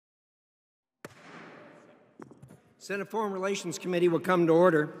Senate Foreign Relations Committee will come to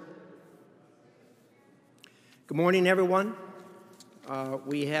order. Good morning, everyone.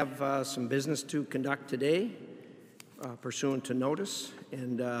 We have some business to conduct today pursuant to notice,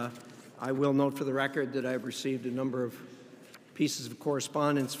 and I will note for the record that I've received a number of pieces of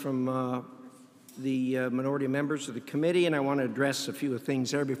correspondence from the minority members of the committee, and I want to address a few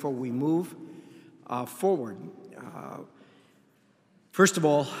things there before we move forward. First of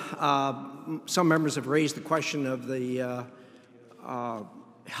all, some members have raised the question of the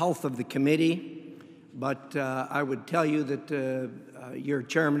health of the committee, but I would tell you that your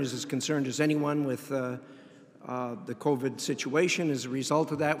chairman is as concerned as anyone with the COVID situation. As a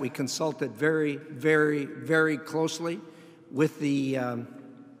result of that, we consulted very, very, very closely with the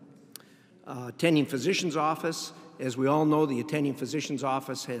attending physician's office. As we all know, the attending physician's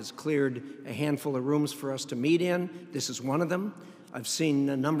office has cleared a handful of rooms for us to meet in. This is one of them. I've seen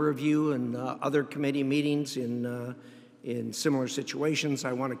a number of you in other committee meetings in similar situations.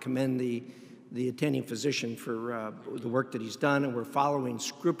 I want to commend the attending physician for the work that he's done, and we're following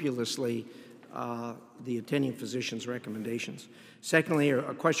scrupulously the attending physician's recommendations. Secondly,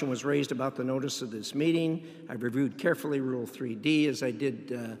 a question was raised about the notice of this meeting. I've reviewed carefully Rule 3D as I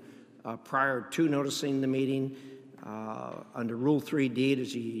did prior to noticing the meeting. Under Rule 3D, it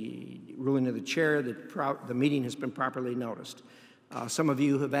is the ruling of the chair that the meeting has been properly noticed. Some of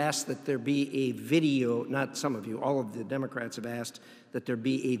you have asked that there be a video, not some of you, all of the Democrats have asked that there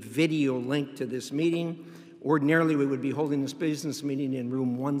be a video link to this meeting. Ordinarily, we would be holding this business meeting in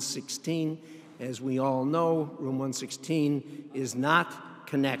room 116. As we all know, room 116 is not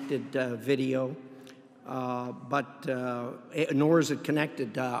connected video, nor is it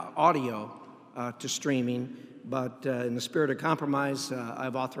connected audio to streaming. But in the spirit of compromise,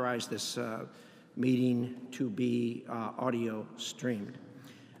 I've authorized this meeting to be audio streamed.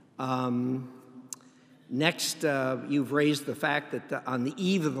 Next, you've raised the fact that on the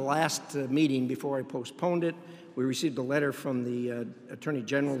eve of the last meeting, before I postponed it, we received a letter from the Attorney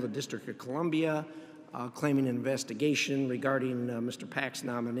General of the District of Columbia claiming an investigation regarding Mr. Pack's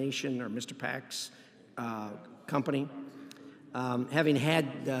nomination, or Mr. Pack's company. Having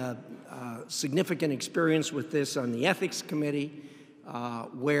had significant experience with this on the Ethics Committee,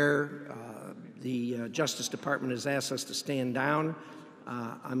 where the Justice Department has asked us to stand down,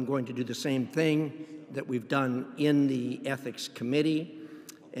 I'm going to do the same thing that we've done in the Ethics Committee,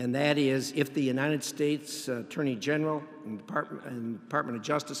 and that is if the United States Attorney General and Department of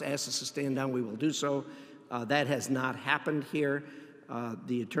Justice asks us to stand down, we will do so. That has not happened here.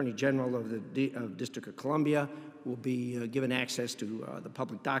 The Attorney General of the District of Columbia will be given access to the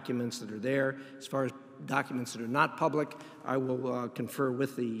public documents that are there. As far as documents that are not public, I will confer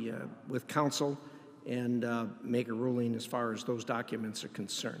with with counsel and make a ruling as far as those documents are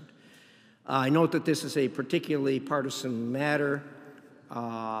concerned. I note that this is a particularly partisan matter.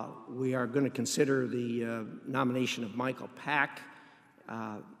 We are going to consider the nomination of Michael Pack,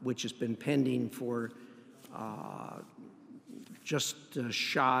 which has been pending for just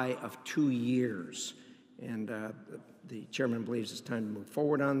shy of 2 years. And the chairman believes it's time to move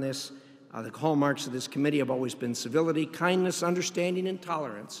forward on this. The hallmarks of this committee have always been civility, kindness, understanding, and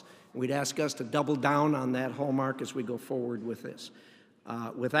tolerance. We'd ask us to double down on that hallmark as we go forward with this.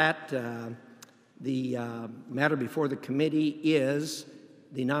 With that, the matter before the committee is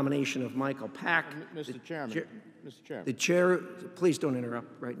the nomination of Michael Pack. Mr. Chairman. Mr. Chairman. The chair, please don't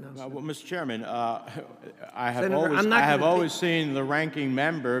interrupt right now. Well, Mr. Chairman, I have always seen the ranking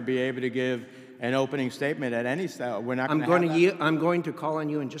member be able to give an opening statement at any style. We're not going to I'm going to call on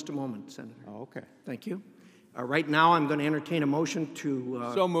you in just a moment, Senator. Oh, okay. Thank you. Right now, I'm going to entertain a motion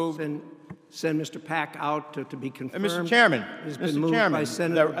to so moved. Send Mr. Pack out to be confirmed. Mr. Chairman, It's been moved by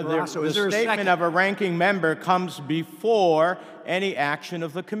Senator Barrasso. The statement of a ranking member comes before any action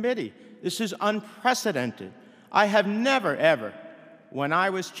of the committee. This is unprecedented. I have never, ever, when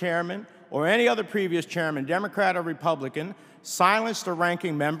I was chairman or any other previous chairman, Democrat or Republican, silenced a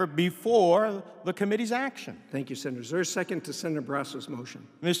ranking member before the committee's action. Thank you, Senator. Is there a second to Senator Barrasso's motion?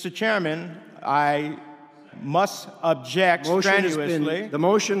 Mr. Chairman, I must object strenuously. The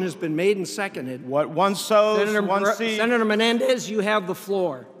motion has been made and seconded. What one sows, one sees. Senator Menendez, you have the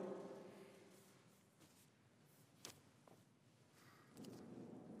floor.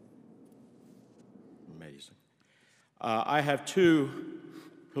 Amazing. I have two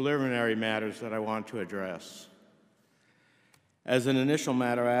preliminary matters that I want to address. As an initial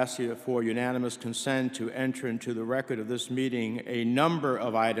matter, I ask you for unanimous consent to enter into the record of this meeting a number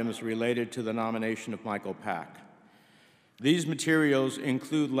of items related to the nomination of Michael Pack. These materials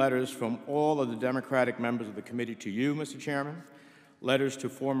include letters from all of the Democratic members of the committee to you, Mr. Chairman, letters to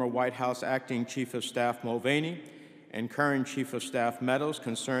former White House Acting Chief of Staff Mulvaney, and current Chief of Staff Meadows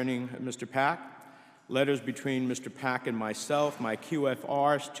concerning Mr. Pack, letters between Mr. Pack and myself, my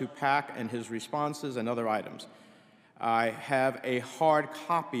QFRs to Pack and his responses, and other items. I have a hard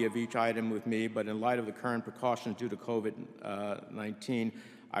copy of each item with me, but in light of the current precautions due to COVID-19,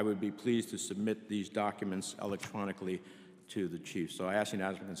 I would be pleased to submit these documents electronically to the Chief. So I ask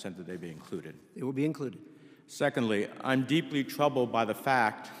unanimous consent that they be included. They will be included. Secondly, I'm deeply troubled by the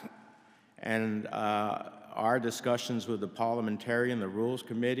fact, and our discussions with the parliamentarian, the Rules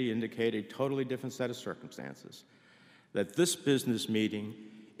Committee, indicate a totally different set of circumstances, that this business meeting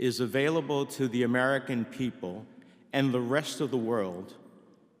is available to the American people and the rest of the world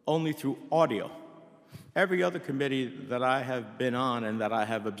only through audio. Every other committee that I have been on and that I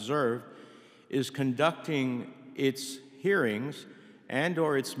have observed is conducting its hearings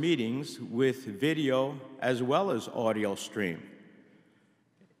and/or its meetings with video as well as audio stream.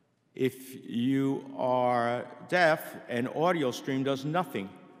 If you are deaf, an audio stream does nothing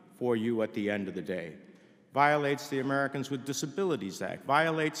for you at the end of the day. Violates the Americans with Disabilities Act,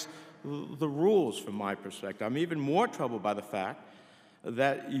 violates the rules from my perspective. I'm even more troubled by the fact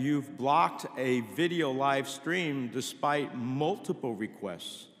that you've blocked a video live stream despite multiple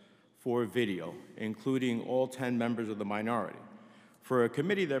requests for video, including all 10 members of the minority. For a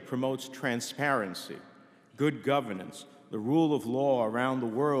committee that promotes transparency, good governance, the rule of law around the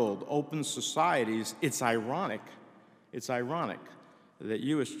world, open societies, it's ironic that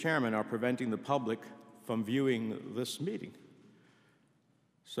you as chairman are preventing the public from viewing this meeting.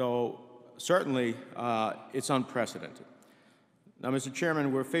 So certainly it's unprecedented. Now, Mr.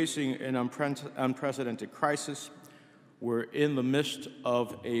 Chairman, we're facing an unprecedented crisis. We're in the midst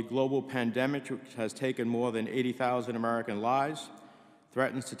of a global pandemic which has taken more than 80,000 American lives,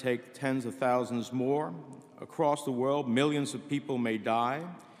 threatens to take tens of thousands more. Across the world, millions of people may die.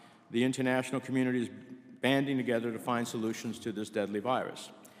 The international community is banding together to find solutions to this deadly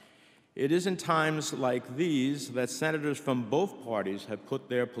virus. It is in times like these that senators from both parties have put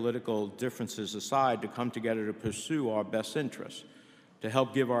their political differences aside to come together to pursue our best interests, to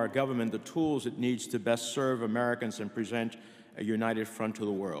help give our government the tools it needs to best serve Americans and present a united front to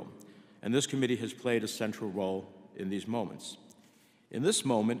the world. And this committee has played a central role in these moments. In this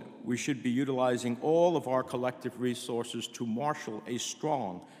moment, we should be utilizing all of our collective resources to marshal a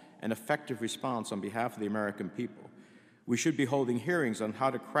strong and effective response on behalf of the American people. We should be holding hearings on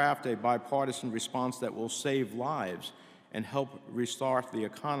how to craft a bipartisan response that will save lives and help restart the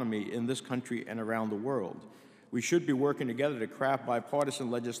economy in this country and around the world. We should be working together to craft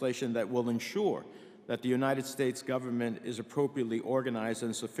bipartisan legislation that will ensure that the United States government is appropriately organized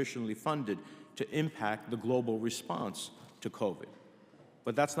and sufficiently funded to impact the global response to COVID.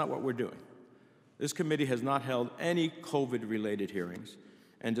 But that's not what we're doing. This committee has not held any COVID-related hearings,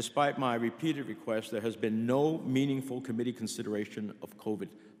 and despite my repeated requests, there has been no meaningful committee consideration of COVID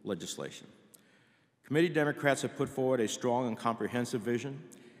legislation. Committee Democrats have put forward a strong and comprehensive vision.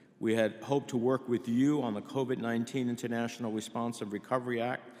 We had hoped to work with you on the COVID-19 International Response and Recovery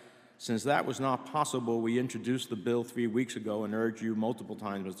Act. Since that was not possible, we introduced the bill 3 weeks ago and urged you multiple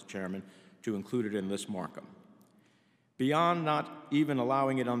times, Mr. Chairman, to include it in this markup. Beyond not even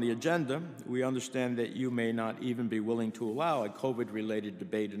allowing it on the agenda, we understand that you may not even be willing to allow a COVID-related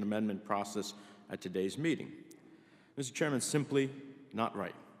debate and amendment process at today's meeting. Mr. Chairman, simply not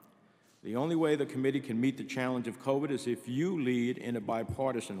right. The only way the committee can meet the challenge of COVID is if you lead in a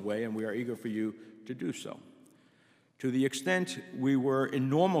bipartisan way, and we are eager for you to do so. To the extent we were in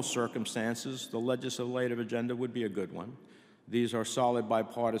normal circumstances, the legislative agenda would be a good one. These are solid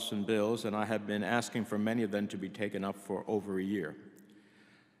bipartisan bills, and I have been asking for many of them to be taken up for over a year.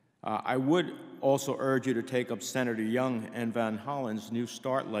 I would also urge you to take up Senator Young and Van Hollen's New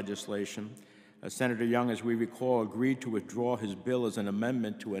START legislation. Senator Young, as we recall, agreed to withdraw his bill as an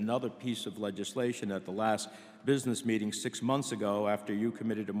amendment to another piece of legislation at the last business meeting 6 months ago after you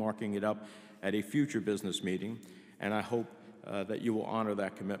committed to marking it up at a future business meeting, and I hope that you will honor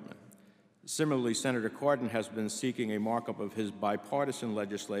that commitment. Similarly, Senator Cardin has been seeking a markup of his bipartisan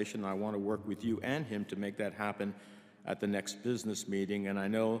legislation, and I want to work with you and him to make that happen at the next business meeting, and I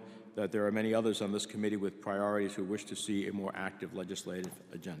know that there are many others on this committee with priorities who wish to see a more active legislative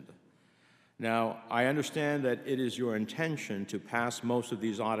agenda. Now, I understand that it is your intention to pass most of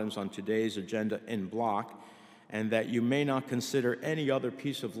these items on today's agenda in block, and that you may not consider any other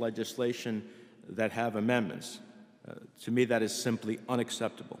piece of legislation that have amendments. To me, that is simply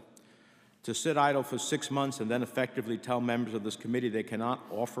unacceptable. To sit idle for 6 months and then effectively tell members of this committee they cannot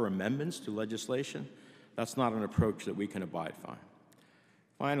offer amendments to legislation, that's not an approach that we can abide by.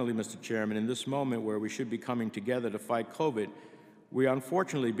 Finally, Mr. Chairman, in this moment where we should be coming together to fight COVID, We are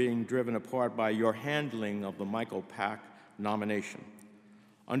unfortunately being driven apart by your handling of the Michael Pack nomination.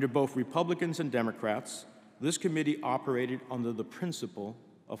 Under both Republicans and Democrats, this committee operated under the principle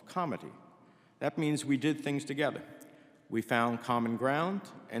of comity. That means we did things together. We found common ground,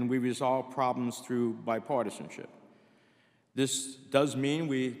 and we resolved problems through bipartisanship. This doesn't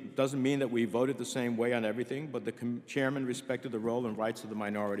mean that we voted the same way on everything, but the chairman respected the role and rights of the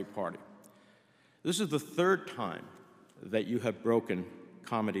minority party. This is the third time that you have broken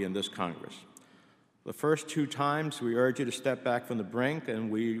comity in this Congress. The first two times, we urged you to step back from the brink, and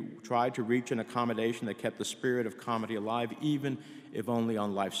we tried to reach an accommodation that kept the spirit of comity alive, even if only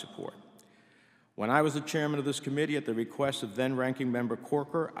on life support. When I was the chairman of this committee, at the request of then-ranking member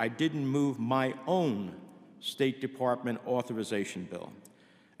Corker, I didn't move my own State Department authorization bill.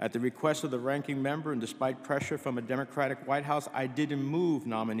 At the request of the ranking member, and despite pressure from a Democratic White House, I didn't move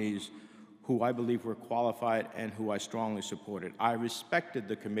nominees who I believe were qualified and who I strongly supported. I respected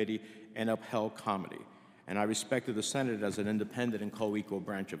the committee and upheld comity, and I respected the Senate as an independent and co-equal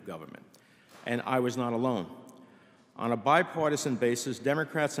branch of government. And I was not alone. On a bipartisan basis,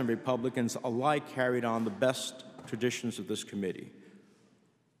 Democrats and Republicans alike carried on the best traditions of this committee.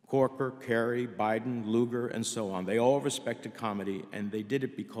 Corker, Kerry, Biden, Lugar, and so on. They all respected comity, and they did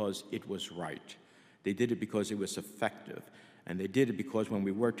it because it was right. They did it because it was effective. And they did it because when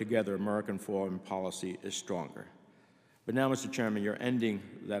we work together, American foreign policy is stronger. But now, Mr. Chairman, you're ending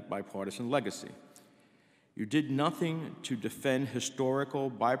that bipartisan legacy. You did nothing to defend historical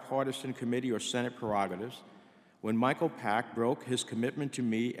bipartisan committee or Senate prerogatives when Michael Pack broke his commitment to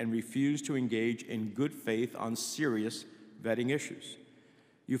me and refused to engage in good faith on serious vetting issues.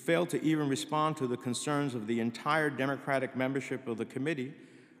 You failed to even respond to the concerns of the entire Democratic membership of the committee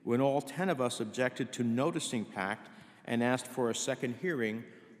when all 10 of us objected to noticing Pack and asked for a second hearing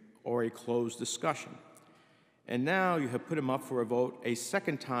or a closed discussion. And now you have put him up for a vote a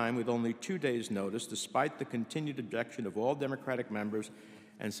second time with only 2 days' notice, despite the continued objection of all Democratic members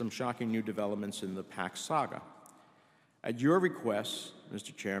and some shocking new developments in the Pack saga. At your request,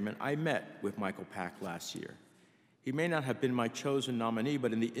 Mr. Chairman, I met with Michael Pack last year. He may not have been my chosen nominee,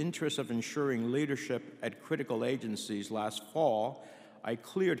 but in the interest of ensuring leadership at critical agencies last fall, I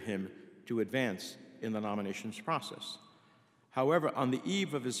cleared him to advance in the nominations process. However, on the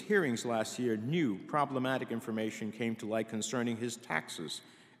eve of his hearings last year, new problematic information came to light concerning his taxes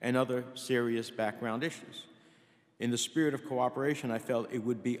and other serious background issues. In the spirit of cooperation, I felt it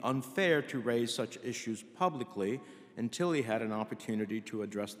would be unfair to raise such issues publicly until he had an opportunity to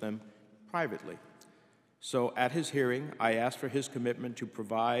address them privately. So at his hearing, I asked for his commitment to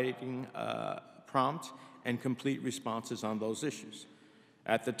providing prompt and complete responses on those issues.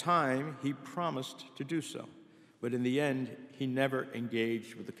 At the time, he promised to do so, but in the end, he never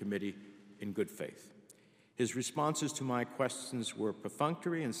engaged with the committee in good faith. His responses to my questions were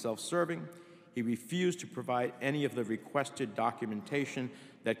perfunctory and self-serving. He refused to provide any of the requested documentation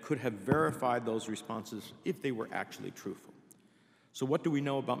that could have verified those responses if they were actually truthful. So what do we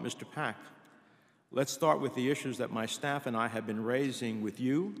know about Mr. Pack? Let's start with the issues that my staff and I have been raising with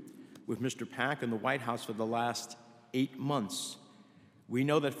you, with Mr. Pack and the White House for the last 8 months. We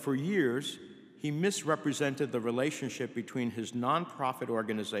know that for years, he misrepresented the relationship between his nonprofit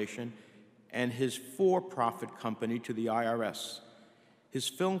organization and his for-profit company to the IRS. His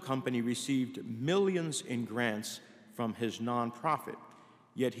film company received millions in grants from his nonprofit,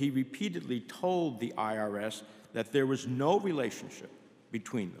 yet he repeatedly told the IRS that there was no relationship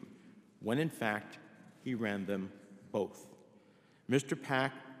between them, when in fact, he ran them both. Mr.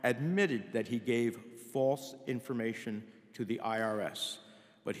 Pack admitted that he gave false information to the IRS,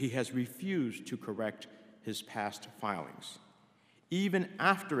 but he has refused to correct his past filings. Even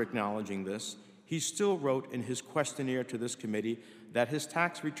after acknowledging this, he still wrote in his questionnaire to this committee that his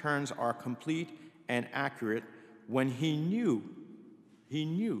tax returns are complete and accurate when he knew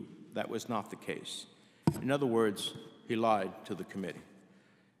that was not the case. In other words, he lied to the committee.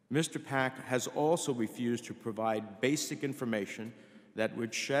 Mr. Pack has also refused to provide basic information that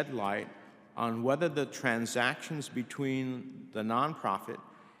would shed light on whether the transactions between the nonprofit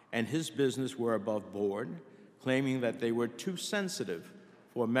and his business were above board, claiming that they were too sensitive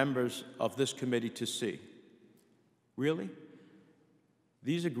for members of this committee to see. Really?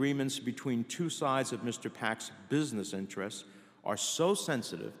 These agreements between two sides of Mr. Pack's business interests are so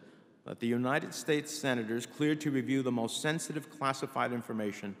sensitive that the United States senators cleared to review the most sensitive classified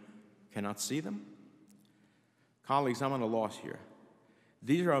information cannot see them? Colleagues, I'm at a loss here.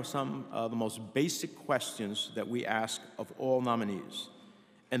 These are some of the most basic questions that we ask of all nominees,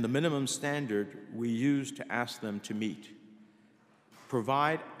 and the minimum standard we use to ask them to meet.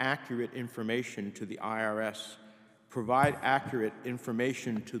 Provide accurate information to the IRS provide accurate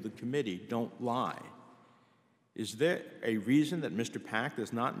information to the committee, don't lie. Is there a reason that Mr. Pack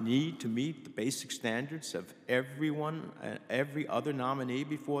does not need to meet the basic standards of everyone, every other nominee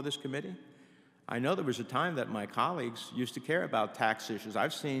before this committee? I know there was a time that my colleagues used to care about tax issues.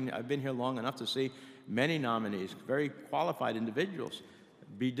 I've been here long enough to see many nominees, very qualified individuals,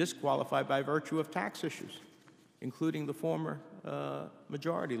 be disqualified by virtue of tax issues, including the former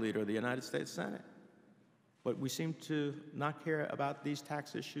Majority Leader of the United States Senate. But we seem to not care about these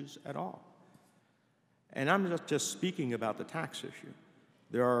tax issues at all. And I'm not just speaking about the tax issue.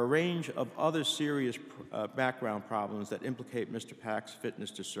 There are a range of other serious background problems that implicate Mr. Pack's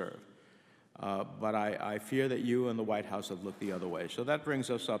fitness to serve. But I fear that you and the White House have looked the other way. So that brings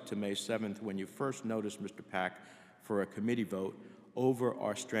us up to May 7th, when you first noticed Mr. Pack for a committee vote over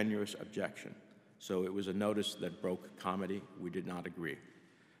our strenuous objection. So it was a notice that broke comedy. We did not agree.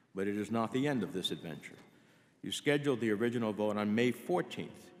 But it is not the end of this adventure. You scheduled the original vote on May 14th.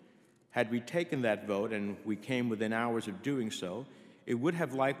 Had we taken that vote, and we came within hours of doing so, it would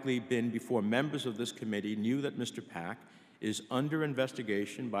have likely been before members of this committee knew that Mr. Pack is under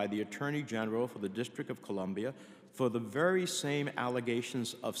investigation by the Attorney General for the District of Columbia for the very same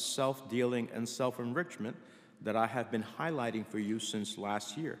allegations of self-dealing and self-enrichment that I have been highlighting for you since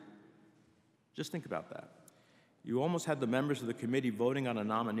last year. Just think about that. You almost had the members of the committee voting on a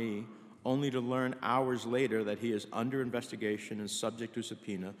nominee only to learn hours later that he is under investigation and subject to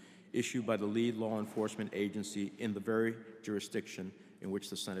subpoena issued by the lead law enforcement agency in the very jurisdiction in which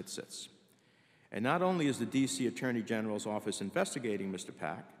the Senate sits. And not only is the D.C. Attorney General's office investigating Mr.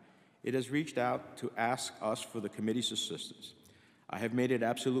 Pack, it has reached out to ask us for the committee's assistance. I have made it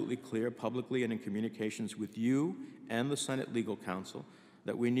absolutely clear publicly and in communications with you and the Senate Legal Counsel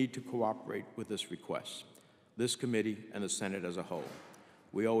that we need to cooperate with this request, this committee and the Senate as a whole.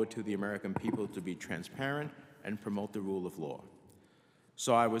 We owe it to the American people to be transparent and promote the rule of law.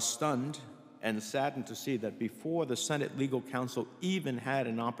 So I was stunned and saddened to see that before the Senate Legal Counsel even had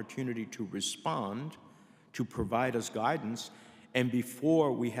an opportunity to respond, to provide us guidance, and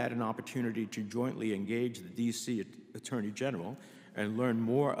before we had an opportunity to jointly engage the D.C. Attorney General and learn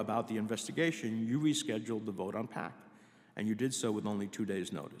more about the investigation, you rescheduled the vote on Pack, and you did so with only 2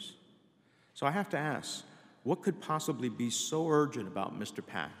 days' notice. So I have to ask, what could possibly be so urgent about Mr.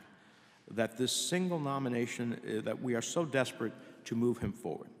 Pack that this single nomination, that we are so desperate to move him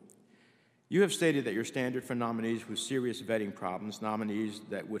forward? You have stated that your standard for nominees with serious vetting problems, nominees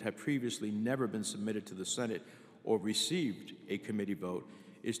that would have previously never been submitted to the Senate or received a committee vote,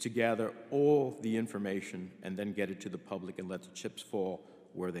 is to gather all the information and then get it to the public and let the chips fall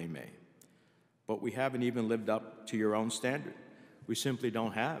where they may. But we haven't even lived up to your own standard. We simply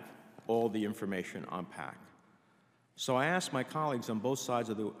don't have all the information on Pack. So I ask my colleagues on both sides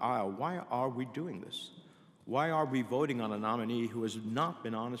of the aisle, why are we doing this? Why are we voting on a nominee who has not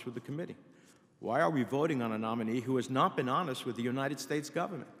been honest with the committee? Why are we voting on a nominee who has not been honest with the United States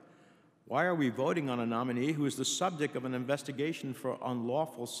government? Why are we voting on a nominee who is the subject of an investigation for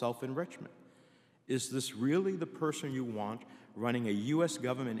unlawful self-enrichment? Is this really the person you want running a U.S.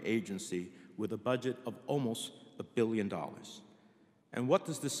 government agency with a budget of almost $1 billion? And what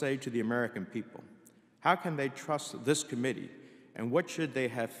does this say to the American people? How can they trust this committee? And what should they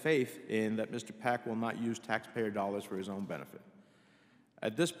have faith in that Mr. Pack will not use taxpayer dollars for his own benefit?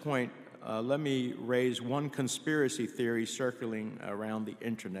 At this point, let me raise one conspiracy theory circling around the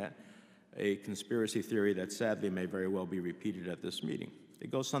internet, a conspiracy theory that sadly may very well be repeated at this meeting.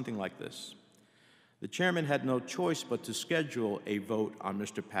 It goes something like this. The chairman had no choice but to schedule a vote on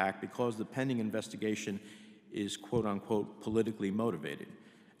Mr. Pack because the pending investigation is quote-unquote politically motivated,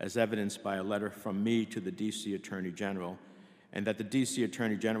 as evidenced by a letter from me to the D.C. Attorney General, and that the D.C.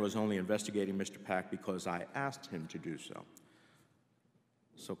 Attorney General is only investigating Mr. Pack because I asked him to do so.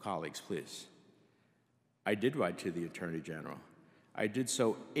 So colleagues, please. I did write to the Attorney General. I did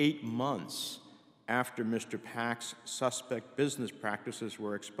so 8 months after Mr. Pack's suspect business practices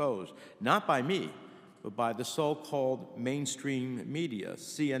were exposed, not by me, but by the so-called mainstream media,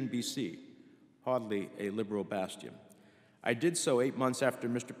 CNBC, hardly a liberal bastion. I did so 8 months after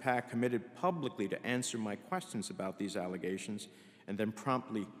Mr. Pack committed publicly to answer my questions about these allegations and then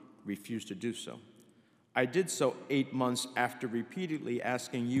promptly refused to do so. I did so 8 months after repeatedly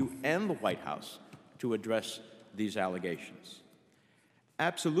asking you and the White House to address these allegations.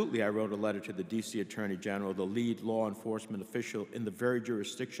 Absolutely, I wrote a letter to the D.C. Attorney General, the lead law enforcement official in the very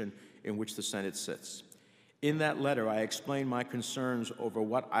jurisdiction in which the Senate sits. In that letter, I explained my concerns over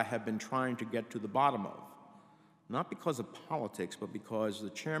what I have been trying to get to the bottom of, not because of politics, but because the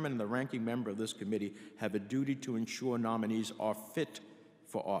chairman and the ranking member of this committee have a duty to ensure nominees are fit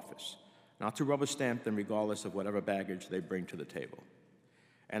for office. not to rubber stamp them regardless of whatever baggage they bring to the table.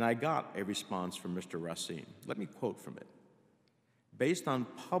 And I got a response from Mr. Racine. Let me quote from it. Based on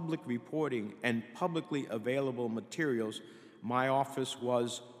public reporting and publicly available materials, my office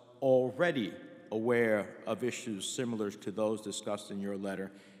was already aware of issues similar to those discussed in your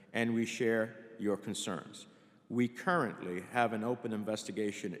letter, and we share your concerns. We currently have an open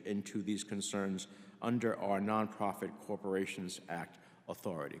investigation into these concerns under our Nonprofit Corporations Act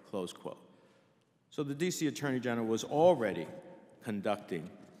authority, close quote. So the D.C. Attorney General was already conducting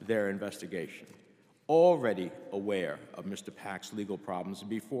their investigation, already aware of Mr. Pack's legal problems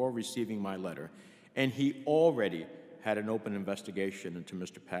before receiving my letter, and he already had an open investigation into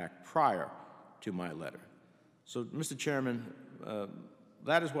Mr. Pack prior to my letter. So, Mr. Chairman,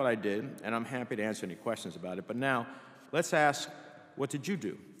 that is what I did, and I'm happy to answer any questions about it. But now, let's ask, what did you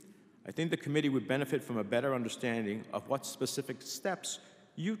do? I think the committee would benefit from a better understanding of what specific steps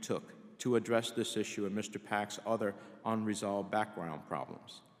you took to address this issue and Mr. Pack's other unresolved background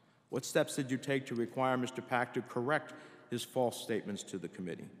problems. What steps did you take to require Mr. Pack to correct his false statements to the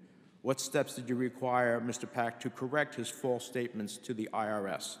committee? What steps did you require Mr. Pack to correct his false statements to the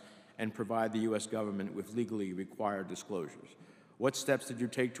IRS and provide the U.S. government with legally required disclosures? What steps did you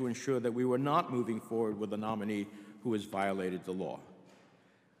take to ensure that we were not moving forward with a nominee who has violated the law?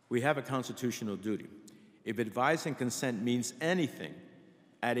 We have a constitutional duty. If advice and consent means anything,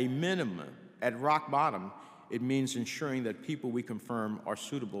 at a minimum, at rock bottom, it means ensuring that people we confirm are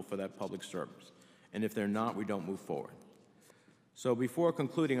suitable for that public service. And if they're not, we don't move forward. So before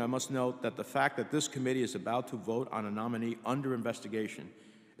concluding, I must note that the fact that this committee is about to vote on a nominee under investigation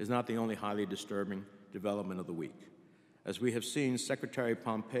is not the only highly disturbing development of the week. As we have seen, Secretary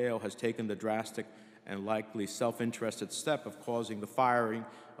Pompeo has taken the drastic and likely self-interested step of causing the firing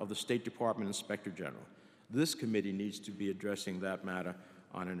of the State Department Inspector General. This committee needs to be addressing that matter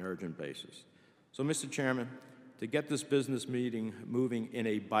on an urgent basis. So, Mr. Chairman, to get this business meeting moving in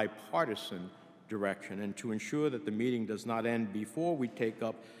a bipartisan direction and to ensure that the meeting does not end before we take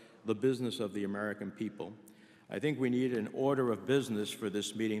up the business of the American people, I think we need an order of business for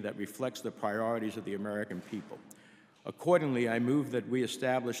this meeting that reflects the priorities of the American people. Accordingly, I move that we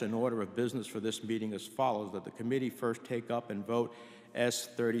establish an order of business for this meeting as follows: that the committee first take up and vote S.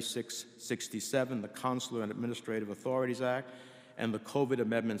 3667, the Consular and Administrative Authorities Act, and the COVID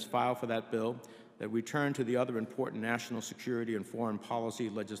amendments filed for that bill, that we turn to the other important national security and foreign policy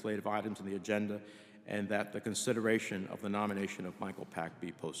legislative items on the agenda, and that the consideration of the nomination of Michael Pack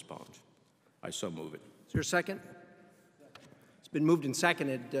be postponed. I so move it. Is there a second? It's been moved and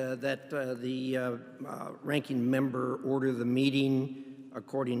seconded that the ranking member order the meeting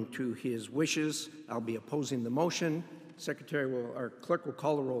according to his wishes. I'll be opposing the motion. Our clerk will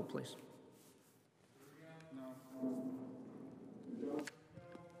call the roll, please.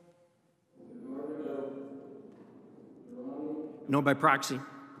 No by proxy.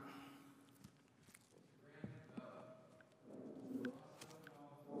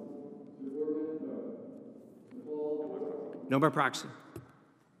 No by proxy.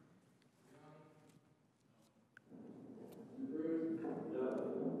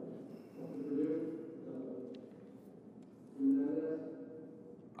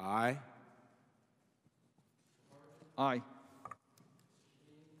 Aye. Aye.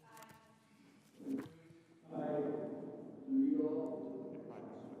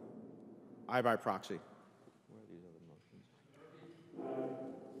 Aye by proxy. Where are these other motions?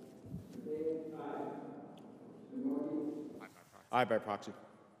 Aye by proxy.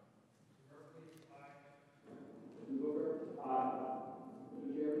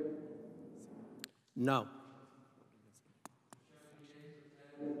 No.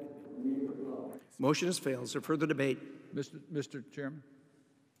 Motion has failed. Is there further debate? Mr. Chairman?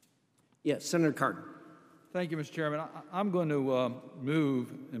 Yes, Senator Cardin. Thank you, Mr. Chairman. I'm going to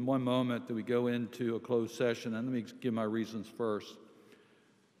move in one moment that we go into a closed session, and let me give my reasons first.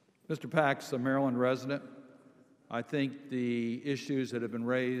 Mr. Pack's a Maryland resident. I think the issues that have been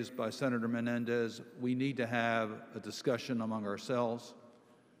raised by Senator Menendez, we need to have a discussion among ourselves.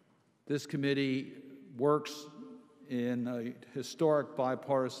 This committee works in a historic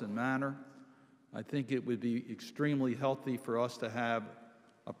bipartisan manner. I think it would be extremely healthy for us to have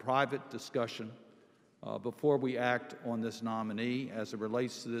a private discussion before we act on this nominee as it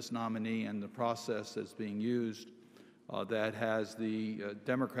relates to this nominee and the process that's being used that has the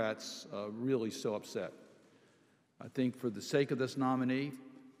Democrats really so upset. I think for the sake of this nominee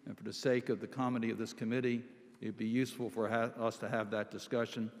and for the sake of the comity of this committee, it'd be useful for us to have that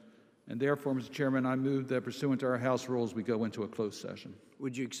discussion. And therefore, Mr. Chairman, I move that pursuant to our House rules, we go into a closed session.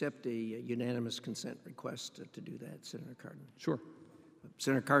 Would you accept a unanimous consent request to do that, Senator Cardin? Sure.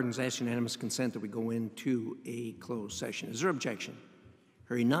 Senator Cardin's asked unanimous consent that we go into a closed session. Is there objection?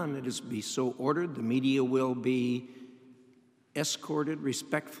 Hearing none, it is be so ordered. The media will be escorted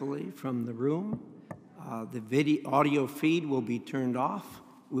respectfully from the room. The audio feed will be turned off.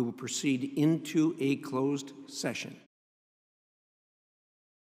 We will proceed into a closed session.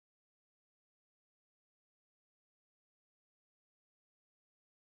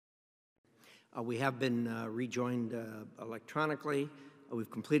 We have been rejoined electronically.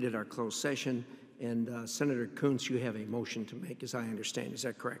 We've completed our closed session, and Senator Kuntz, you have a motion to make, as I understand. Is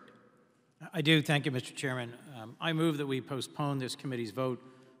that correct? I do. Thank you, Mr. Chairman. I move that we postpone this committee's vote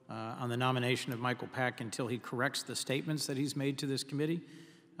on the nomination of Michael Pack until he corrects the statements that he's made to this committee.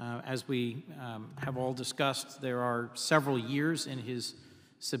 As we have all discussed, there are several years in his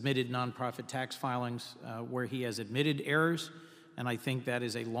submitted nonprofit tax filings where he has admitted errors, and I think that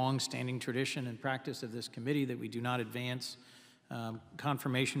is a long-standing tradition and practice of this committee that we do not advance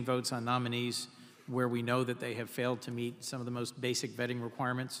confirmation votes on nominees where we know that they have failed to meet some of the most basic vetting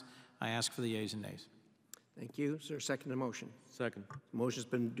requirements. I ask for the yeas and nays. Thank you. Is there a second to the motion? Second. The motion's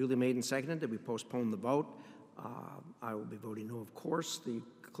been duly made and seconded that we postpone the vote. I will be voting no, of course. The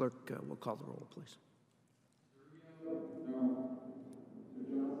clerk will call the roll, please.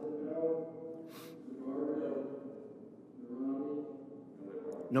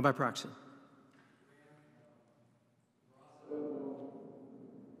 No by proxy.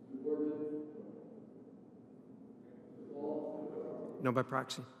 No by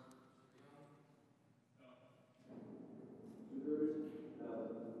proxy.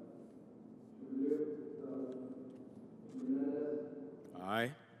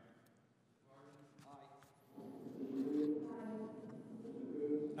 Aye.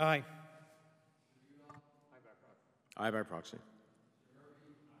 Aye. Aye by proxy.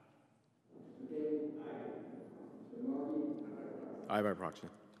 Aye by proxy.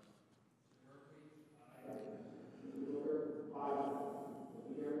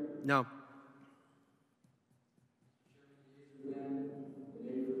 No.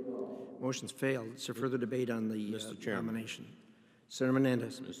 Motion's failed. Is there further debate on the nomination? Senator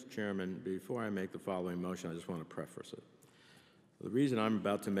Menendez. Mr. Chairman, before I make the following motion, I just want to preface it. The reason I'm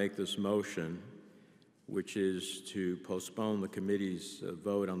about to make this motion, which is to postpone the committee's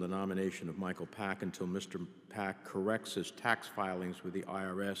vote on the nomination of Michael Pack until Mr. Pack corrects his tax filings with the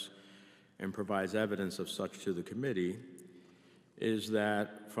IRS and provides evidence of such to the committee, is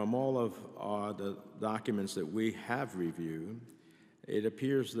that from all of the documents that we have reviewed, it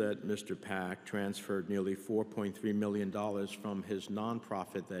appears that Mr. Pack transferred nearly $4.3 million from his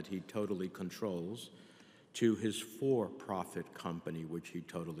nonprofit that he totally controls to his for-profit company, which he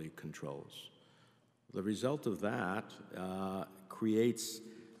totally controls. The result of that creates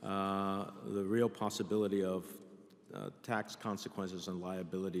the real possibility of tax consequences and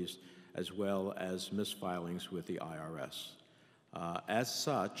liabilities, as well as misfilings with the IRS. As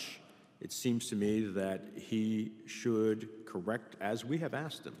such, it seems to me that he should correct, as we have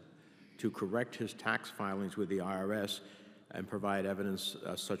asked him, to correct his tax filings with the IRS and provide evidence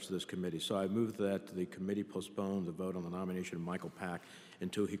such to this committee. So I move that the committee postpone the vote on the nomination of Michael Pack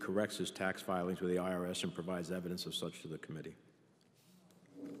until he corrects his tax filings with the IRS and provides evidence of such to the committee.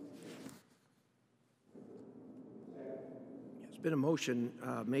 There's been a motion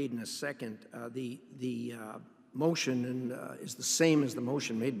made in a second. The motion is the same as the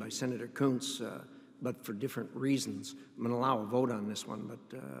motion made by Senator Kuntz, but for different reasons. I'm going to allow a vote on this one, but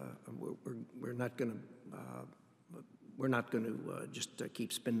we're not going to just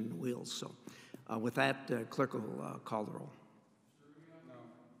keep spinning the wheels. So, with that, clerk will call the roll.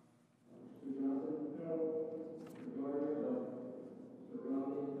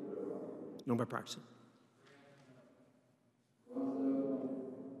 No by proxy.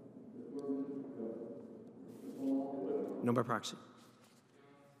 No by proxy.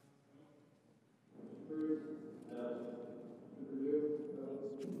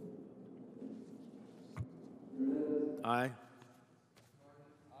 Aye.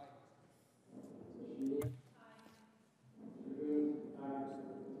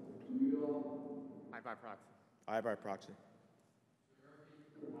 Aye by proxy. Aye by proxy.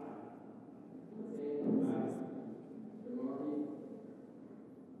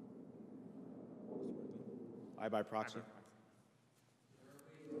 Aye by proxy.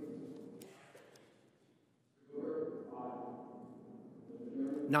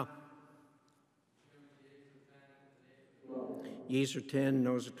 No. Yeas are 10,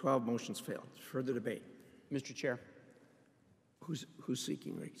 noes are 12. Motion's failed. Further debate. Mr. Chair. Who's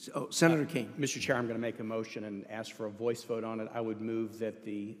seeking? Oh, Senator King. Mr. Chair, I'm going to make a motion and ask for a voice vote on it. I would move that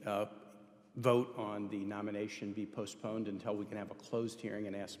the vote on the nomination be postponed until we can have a closed hearing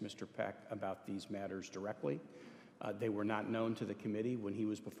and ask Mr. Peck about these matters directly. They were not known to the committee when he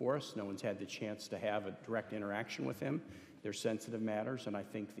was before us. No one's had the chance to have a direct interaction with him. They're sensitive matters, and I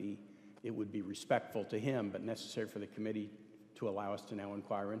think it would be respectful to him, but necessary for the committee to allow us to now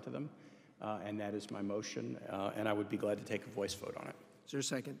inquire into them. And that is my motion, and I would be glad to take a voice vote on it. Is there a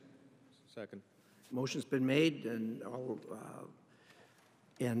second? Second. Motion's been made and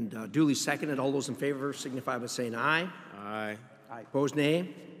duly seconded. All those in favor signify by saying aye. Aye. Aye. Opposed, nay.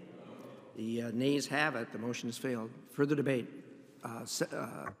 The nays have it. The motion has failed. Further debate.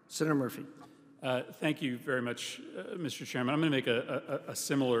 Senator Murphy. Thank you very much, Mr. Chairman. I'm going to make a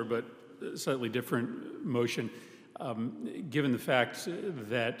similar but slightly different motion. Given the fact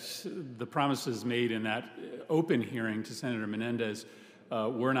that the promises made in that open hearing to Senator Menendez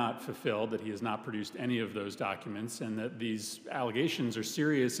were not fulfilled, that he has not produced any of those documents, and that these allegations are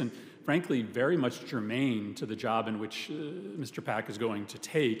serious and frankly very much germane to the job in which Mr. Pack is going to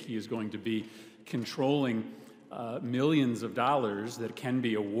take. He is going to be controlling millions of dollars that can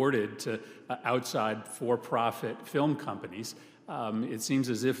be awarded to outside for-profit film companies. It seems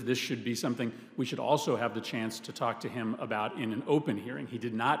as if this should be something we should also have the chance to talk to him about in an open hearing. He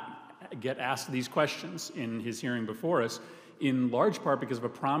did not get asked these questions in his hearing before us, in large part because of a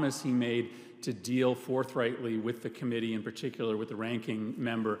promise he made to deal forthrightly with the committee, in particular with the ranking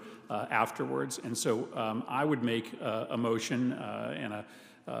member afterwards. And so I would make a motion, and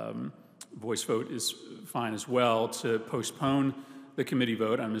a voice vote is fine as well, to postpone the committee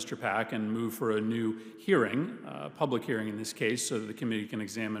vote on Mr. Pack and move for a new hearing, public hearing in this case, so that the committee can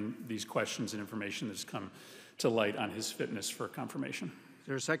examine these questions and information that's come to light on his fitness for confirmation. Is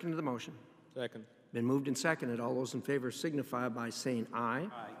there a second to the motion? Second. Been moved and seconded. All those in favor signify by saying aye.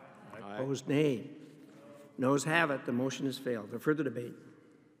 Aye. Opposed, nay. Noes have it. The motion has failed. The further debate.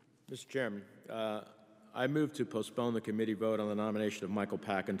 Mr. Chairman, I move to postpone the committee vote on the nomination of Michael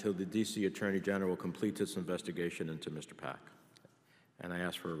Pack until the D.C. Attorney General completes its investigation into Mr. Pack. And I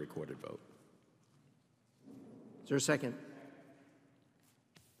ask for a recorded vote. Is there a second?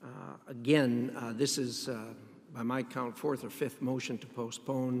 Again, this is, by my count, fourth or fifth motion to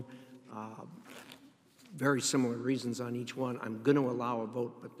postpone. Very similar reasons on each one. I'm going to allow a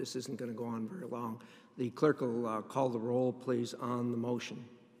vote, but this isn't going to go on very long. The clerk will call the roll, please, on the motion.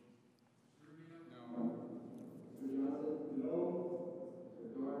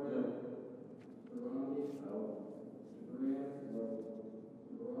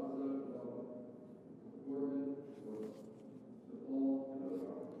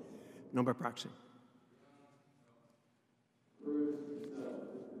 No by proxy.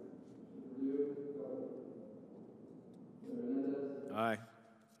 Aye.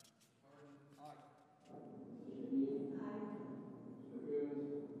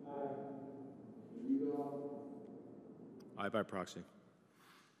 Aye by proxy.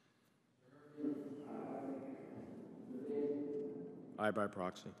 Aye by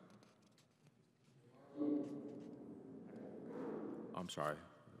proxy. I'm sorry.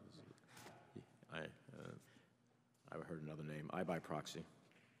 I heard another name. Aye by proxy.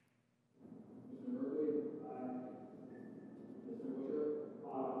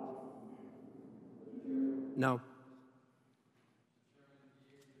 No.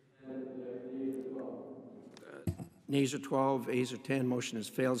 Nays are 12, ayes are 10. Motion has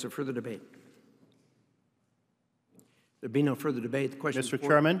failed. Is there further debate? There be no further debate. The question Mr.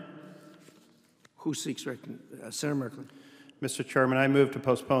 Chairman. Who seeks Senator Merkley. Mr. Chairman, I move to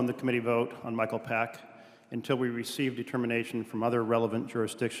postpone the committee vote on Michael Pack until we receive determination from other relevant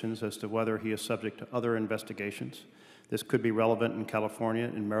jurisdictions as to whether he is subject to other investigations. This could be relevant in California,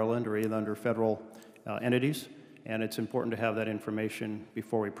 in Maryland, or even under federal entities, and it's important to have that information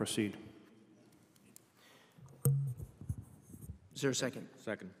before we proceed. Is there a second?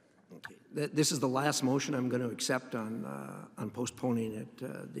 Second. Okay. This is the last motion I'm going to accept on postponing it.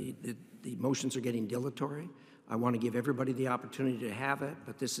 The motions are getting dilatory. I want to give everybody the opportunity to have it,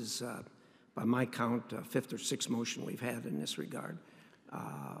 but this is, by my count, fifth or sixth motion we've had in this regard.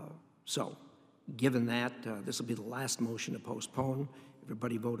 So, given that, this will be the last motion to postpone.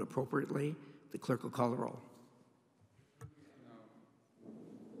 Everybody vote appropriately. The clerk will call the roll.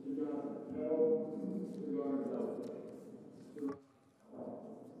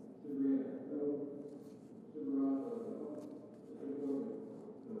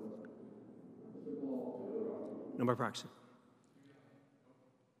 No by proxy.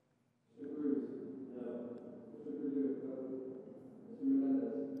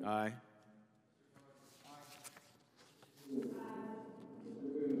 Aye.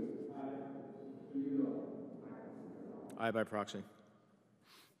 Aye by proxy.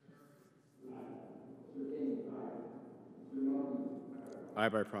 Aye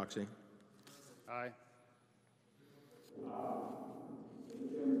by proxy. Aye.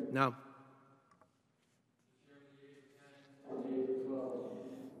 No.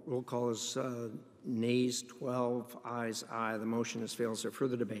 Roll call is nays 12, ayes aye. The motion has failed. Is there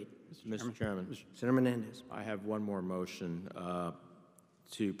further debate? Mr. Chairman, Senator Menendez. I have one more motion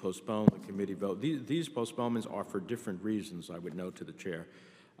to postpone the committee vote. These postponements are for different reasons, I would note to the chair,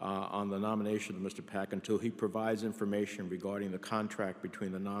 on the nomination of Mr. Pack until he provides information regarding the contract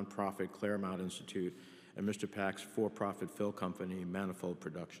between the nonprofit Claremont Institute and Mr. Pack's for-profit fill company, Manifold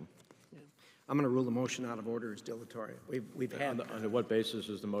Production. I'm going to rule the motion out of order as dilatory. We've had Under what basis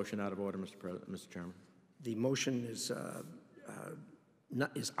is the motion out of order, Mr. Chairman? the motion is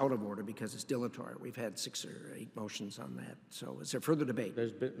out of order because it's dilatory. We've had 6 or 8 motions on that. So is there further debate?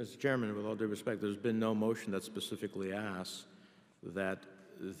 There's been, Mr. Chairman, with all due respect, there's been no motion that specifically asks that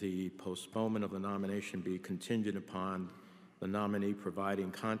the postponement of the nomination be contingent upon the nominee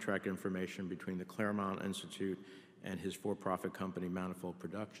providing contract information between the Claremont Institute and his for-profit company, Manifold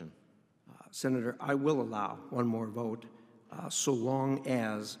Production. Senator, I will allow one more vote so long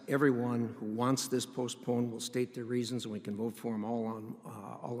as everyone who wants this postponed will state their reasons and we can vote for them all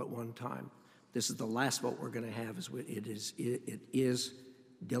at one time. This is the last vote we're going to have. It is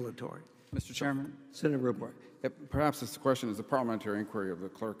dilatory. Mr. Chairman, Senator Rupert. perhaps this question is a parliamentary inquiry of the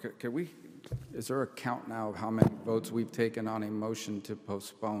clerk. Is there a count now of how many votes we've taken on a motion to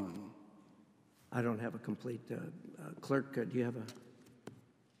postpone? I don't have a complete clerk. Do you have a?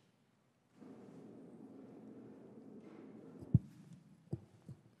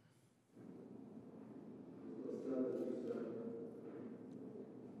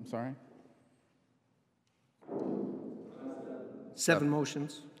 I'm sorry? 7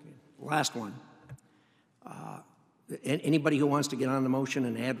 motions. Last one. Anybody who wants to get on the motion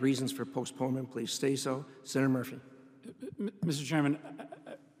and add reasons for postponement, please say so. Senator Murphy. Mr. Chairman,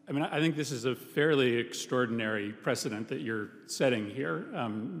 I think this is a fairly extraordinary precedent that you're setting here.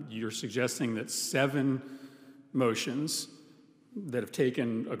 You're suggesting that 7 motions that have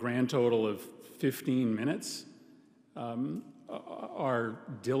taken a grand total of 15 minutes are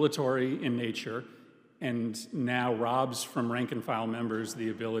dilatory in nature and now robs from rank and file members the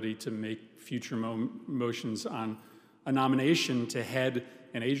ability to make future motions on a nomination to head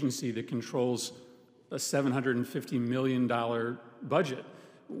an agency that controls a $750 million budget.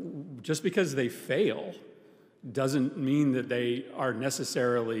 Just because they fail doesn't mean that they are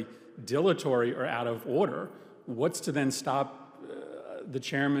necessarily dilatory or out of order. What's to then stop the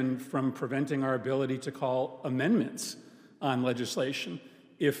chairman from preventing our ability to call amendments on legislation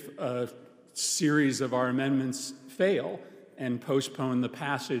if a series of our amendments fail and postpone the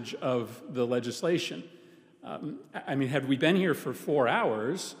passage of the legislation? Had we been here for 4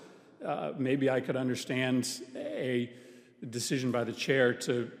 hours, maybe I could understand a decision by the chair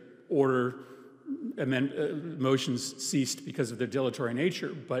to order motions ceased because of their dilatory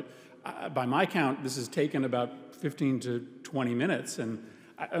nature. But by my count, this has taken about 15 to 20 minutes. And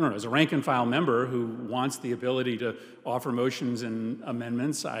I don't know, as a rank and file member who wants the ability to offer motions and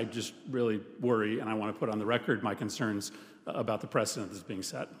amendments, I just really worry, and I want to put on the record my concerns about the precedent that's being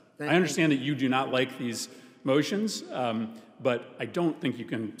set. I understand that you do not like these motions, but I don't think you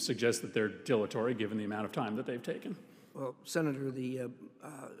can suggest that they're dilatory given the amount of time that they've taken. Well, Senator,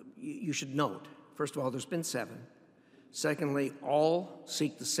 you should note, first of all, there's been 7. Secondly, all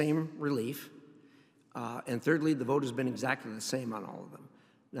seek the same relief. And thirdly, the vote has been exactly the same on all of them.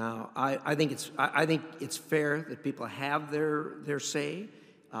 Now, I think it's fair that people have their say.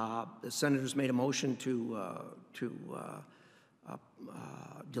 The senators made a motion to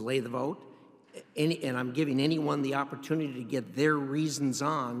delay the vote. And I'm giving anyone the opportunity to get their reasons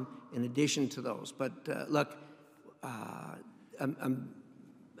on in addition to those. But look,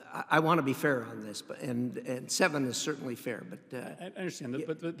 I want to be fair on this, and 7 is certainly fair. But I understand,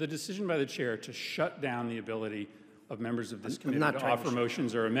 but the decision by the chair to shut down the ability of members of this committee to offer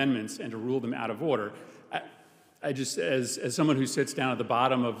motions or amendments and to rule them out of order, I just, as someone who sits down at the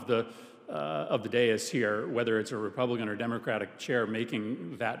bottom of the dais here, whether it's a Republican or Democratic chair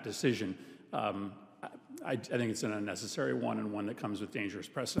making that decision, I think it's an unnecessary one and one that comes with dangerous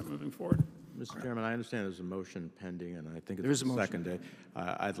precedent moving forward. Mr. Chairman, I understand there's a motion pending, and I think it's the second day.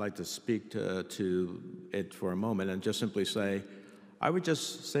 I'd like to speak to it for a moment and just simply say, I would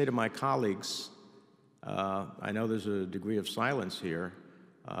just say to my colleagues, I know there's a degree of silence here,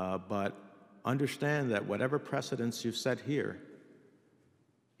 but understand that whatever precedents you've set here,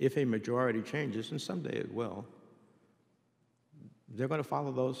 if a majority changes, and someday it will, they're going to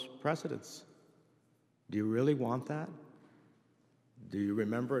follow those precedents. Do you really want that? Do you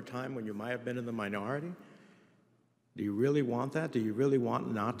remember a time when you might have been in the minority Do you really want that? Do you really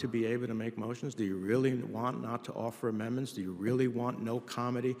want not to be able to make motions? Do you really want not to offer amendments? Do you really want no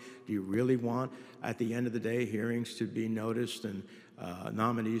comedy? Do you really want, at the end of the day, hearings to be noticed and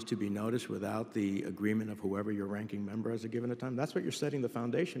nominees to be noticed without the agreement of whoever your ranking member has a given time? That's what you're setting the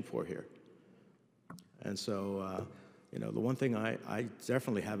foundation for here. And so, you know, the one thing I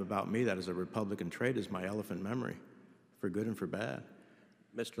definitely have about me that is a Republican trait is my elephant memory, for good and for bad.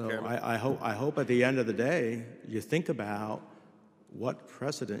 Mr. So Chairman. I hope at the end of the day, you think about what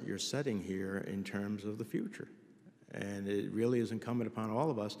precedent you're setting here in terms of the future. And it really is incumbent upon all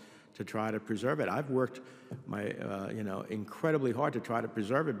of us to try to preserve it. I've worked you know, incredibly hard to try to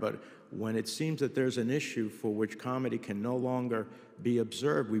preserve it, but when it seems that there's an issue for which comedy can no longer be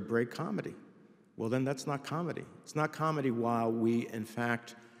observed, we break comedy. Well, then that's not comedy. It's not comedy while we, in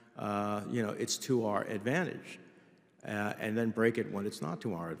fact, you know, it's to our advantage. And then break it when it's not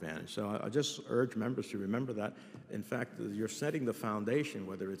to our advantage. So I just urge members to remember that. In fact, you're setting the foundation,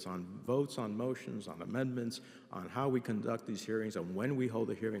 whether it's on votes, on motions, on amendments, on how we conduct these hearings, on when we hold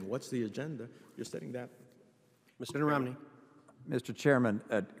a hearing, what's the agenda, you're setting that. Mr. Romney. Mr. Chairman,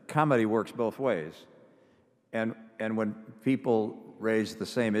 comedy works both ways. And when people raise the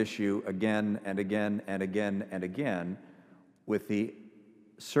same issue again and again and again and again with the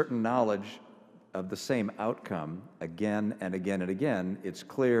certain knowledge of the same outcome again and again and again, it's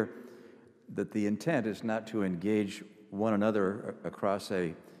clear that the intent is not to engage one another across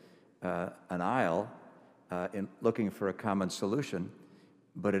an aisle in looking for a common solution,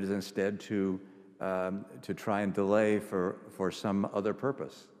 but it is instead to try and delay for some other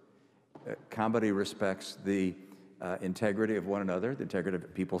purpose. Comedy respects the integrity of one another, the integrity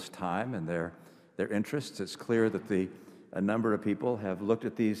of people's time and their interests. It's clear that a number of people have looked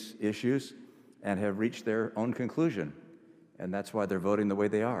at these issues and have reached their own conclusion, and that's why they're voting the way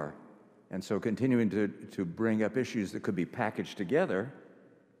they are. And so continuing to bring up issues that could be packaged together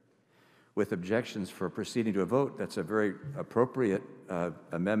with objections for proceeding to a vote, that's a very appropriate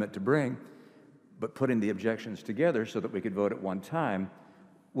amendment to bring, but putting the objections together so that we could vote at one time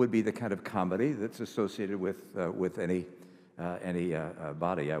would be the kind of comedy that's associated with any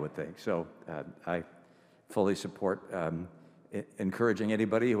body, I would think. So I fully support encouraging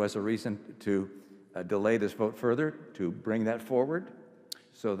anybody who has a reason to delay this vote further to bring that forward,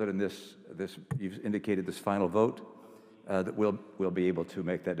 so that in this you've indicated this final vote that we'll be able to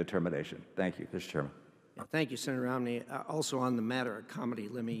make that determination. Thank you, Mr. Chairman. Thank you, Senator Romney. Also on the matter of comedy,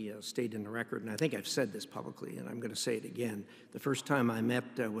 let me state in the record, and I think I've said this publicly, and I'm going to say it again. The first time I met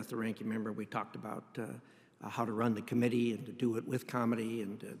with the ranking member, we talked about how to run the committee and to do it with comedy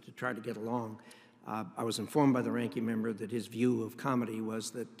and to try to get along. I was informed by the ranking member that his view of comedy was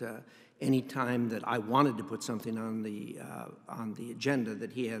that any time that I wanted to put something on the agenda,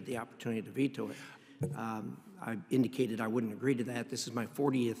 that he had the opportunity to veto it. I indicated I wouldn't agree to that. This is my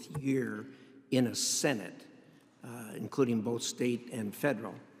 40th year in a Senate, including both state and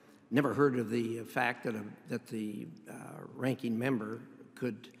federal. Never heard of the fact that the ranking member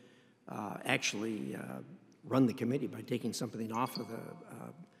could actually run the committee by taking something off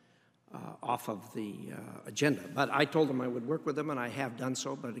of the agenda. But I told him I would work with him, and I have done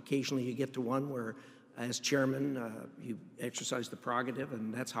so, but occasionally you get to one where, as chairman, you exercise the prerogative,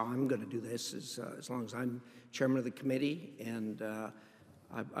 and that's how I'm going to do this, is, as long as I'm chairman of the committee, and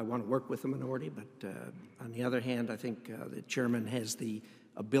I want to work with the minority, but on the other hand, I think the chairman has the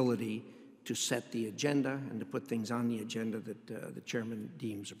ability to set the agenda and to put things on the agenda that the chairman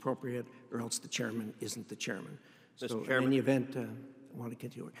deems appropriate, or else the chairman isn't the chairman. Mr. So Chairman. in any event, I want to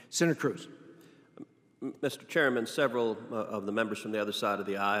continue. Senator Cruz. Mr. Chairman, several of the members from the other side of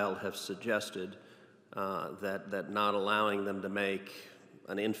the aisle have suggested that not allowing them to make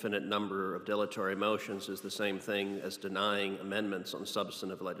an infinite number of dilatory motions is the same thing as denying amendments on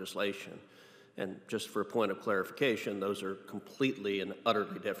substantive legislation. And just for a point of clarification, those are completely and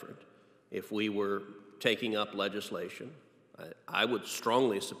utterly different. If we were taking up legislation, I would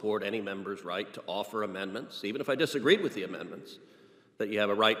strongly support any member's right to offer amendments, even if I disagreed with the amendments, that you have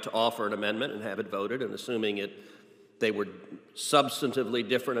a right to offer an amendment and have it voted, and assuming they were substantively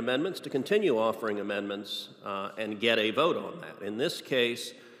different amendments, to continue offering amendments and get a vote on that. In this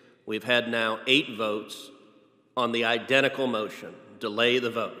case, we've had now 8 votes on the identical motion, delay the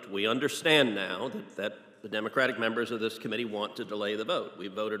vote. We understand now that the Democratic members of this committee want to delay the vote. We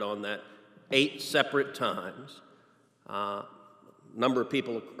voted on that 8 separate times. A number of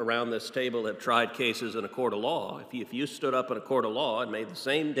people around this table have tried cases in a court of law. If you stood up in a court of law and made the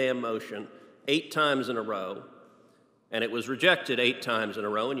same damn motion 8 times in a row, and it was rejected 8 times in a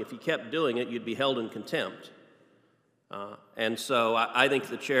row, and if you kept doing it, you'd be held in contempt. And so I think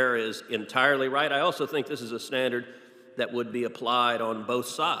the chair is entirely right. I also think this is a standard that would be applied on both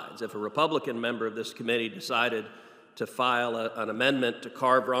sides. If a Republican member of this committee decided to file an amendment to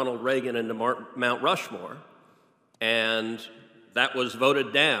carve Ronald Reagan into Mount Rushmore, and that was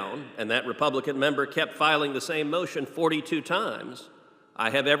voted down, and that Republican member kept filing the same motion 42 times, I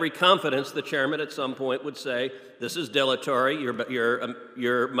have every confidence the chairman at some point would say, this is dilatory,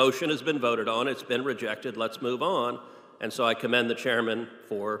 your motion has been voted on, it's been rejected, let's move on. And so I commend the chairman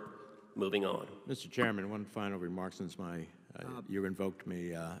for moving on. Mr. Chairman, one final remark since you invoked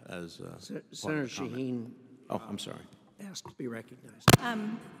me as Senator Shaheen. Oh, I'm sorry. Asked to be recognized.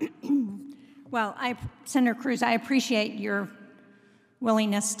 Well, Senator Cruz, I appreciate your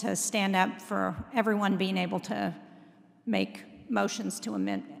willingness to stand up for everyone being able to make motions to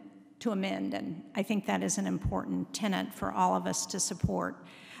amend, and I think that is an important tenet for all of us to support.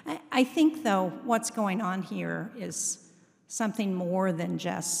 I think, though, what's going on here is something more than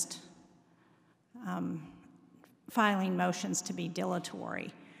just filing motions to be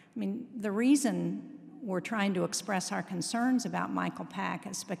dilatory. I mean, the reason we're trying to express our concerns about Michael Pack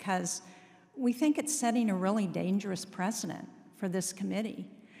is because we think it's setting a really dangerous precedent for this committee.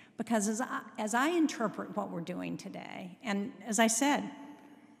 Because as I interpret what we're doing today, and as I said,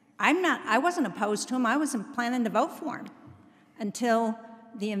 I wasn't opposed to him, I wasn't planning to vote for him until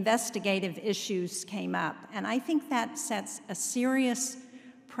the investigative issues came up. And I think that sets a serious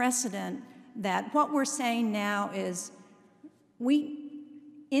precedent that what we're saying now is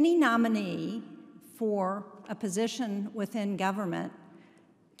any nominee for a position within government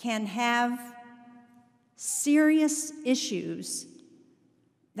can have serious issues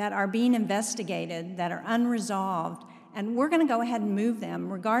that are being investigated, that are unresolved, and we're going to go ahead and move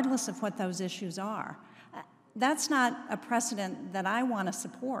them regardless of what those issues are. That's not a precedent that I want to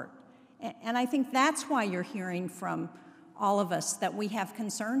support. And I think that's why you're hearing from all of us that we have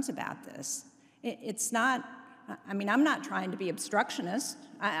concerns about this. It's not, I mean, I'm not trying to be obstructionist.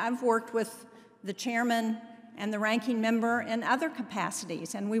 I've worked with the chairman and the ranking member in other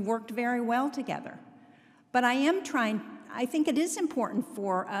capacities, and we've worked very well together. But I think it is important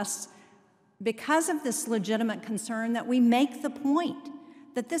for us, because of this legitimate concern, that we make the point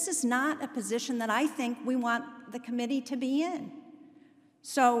that this is not a position that I think we want the committee to be in.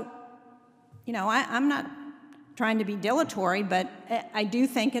 So, you know, I'm not trying to be dilatory, but I do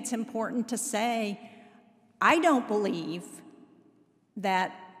think it's important to say I don't believe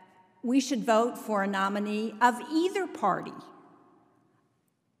that we should vote for a nominee of either party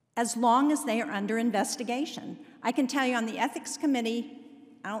as long as they are under investigation. I can tell you on the Ethics Committee,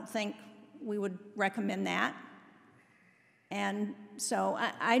 I don't think we would recommend that. And so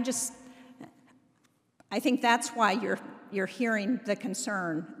I think that's why you're hearing the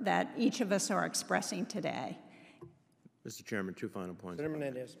concern that each of us are expressing today. Mr. Chairman, two final points. Senator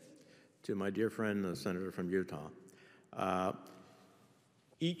Menendez. To my dear friend, the senator from Utah.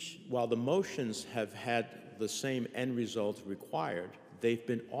 While the motions have had the same end result required, they've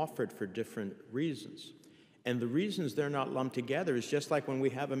been offered for different reasons. And the reasons they're not lumped together is just like when we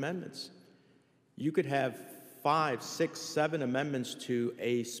have amendments. You could have 5, 6, 7 amendments to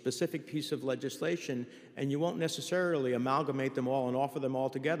a specific piece of legislation, and you won't necessarily amalgamate them all and offer them all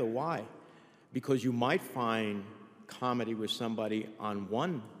together. Why? Because you might find comity with somebody on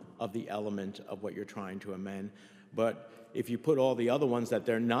one of the element of what you're trying to amend, but if you put all the other ones that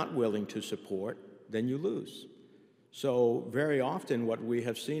they're not willing to support, then you lose. So very often what we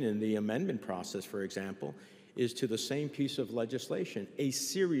have seen in the amendment process, for example, is to the same piece of legislation, a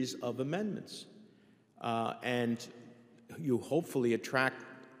series of amendments. And you hopefully attract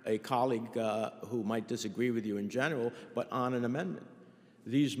a colleague who might disagree with you in general, but on an amendment.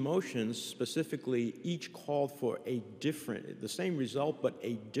 These motions specifically each called for the same result, but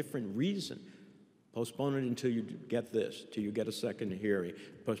a different reason. Postpone it until you get this, till you get a second hearing.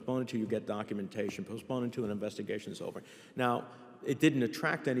 Postpone it until you get documentation. Postpone it until an investigation is over. Now, it didn't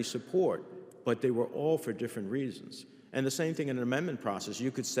attract any support, but they were all for different reasons. And the same thing in an amendment process.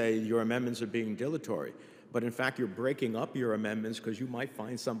 You could say your amendments are being dilatory, but in fact, you're breaking up your amendments because you might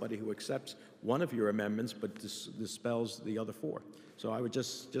find somebody who accepts one of your amendments but dispels the other 4. So I would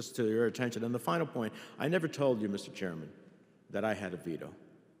just to your attention. And the final point, I never told you, Mr. Chairman, that I had a veto.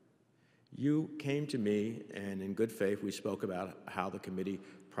 You came to me, and in good faith, we spoke about how the committee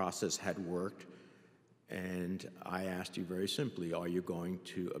process had worked, and I asked you very simply, are you going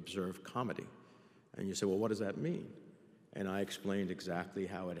to observe comity? And you said, well, what does that mean? And I explained exactly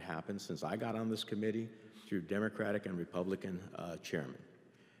how it happened since I got on this committee through Democratic and Republican chairmen.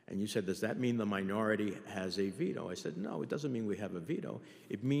 And you said, does that mean the minority has a veto? I said, no, it doesn't mean we have a veto.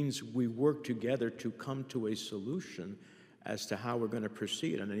 It means we work together to come to a solution as to how we're going to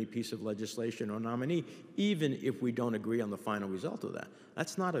proceed on any piece of legislation or nominee, even if we don't agree on the final result of that.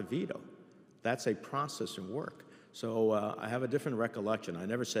 That's not a veto. That's a process and work. So I have a different recollection. I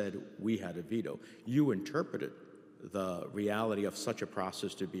never said we had a veto. You interpreted the reality of such a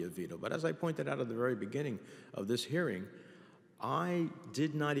process to be a veto. But as I pointed out at the very beginning of this hearing, I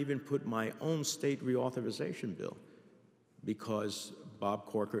did not even put my own state reauthorization bill because Bob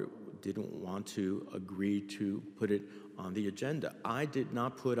Corker didn't want to agree to put it on the agenda. I did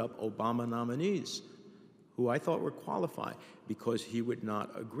not put up Obama nominees who I thought were qualified because he would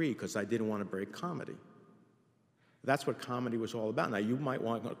not agree, because I didn't want to break comedy. That's what comedy was all about. Now, you might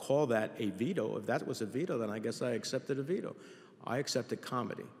want to call that a veto. If that was a veto, then I guess I accepted a veto. I accepted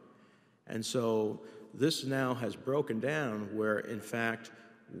comedy. And so this now has broken down where, in fact,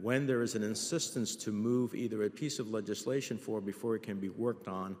 when there is an insistence to move either a piece of legislation forward before it can be worked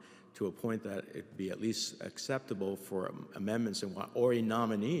on to a point that it be at least acceptable for amendments or a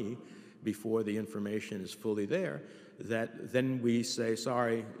nominee before the information is fully there, that then we say,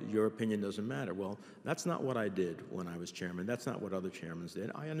 sorry, your opinion doesn't matter. Well, that's not what I did when I was chairman. That's not what other chairmen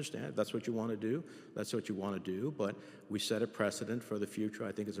did. I understand. If that's what you want to do, that's what you want to do. But we set a precedent for the future.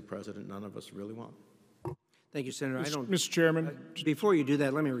 I think it's a precedent none of us really want. Thank you, Senator. Mr. Chairman. Before you do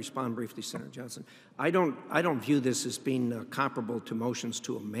that, let me respond briefly, Senator Johnson. I don't view this as being comparable to motions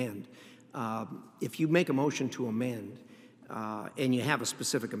to amend. If you make a motion to amend and you have a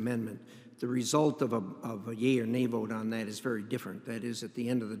specific amendment, the result of a yea or nay vote on that is very different. That is, at the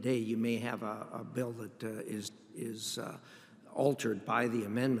end of the day, you may have a bill that is altered by the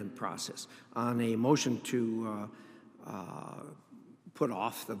amendment process. On a motion to put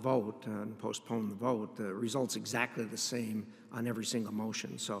off the vote and postpone the vote, the result's exactly the same on every single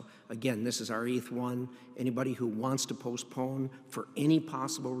motion. So again, this is our 8th one. Anybody who wants to postpone for any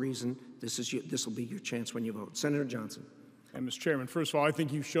possible reason, this will be your chance when you vote. Senator Johnson. And Mr. Chairman, first of all, I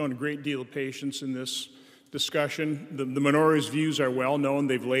think you've shown a great deal of patience in this discussion. The minority's views are well known.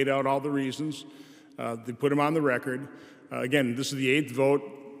 They've laid out all the reasons. They put them on the record. Again, this is the 8th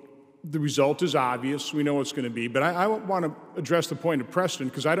vote. The result is obvious. We know what it's going to be. But I want to address the point of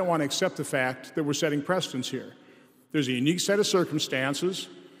precedent because I don't want to accept the fact that we're setting precedents here. There's a unique set of circumstances,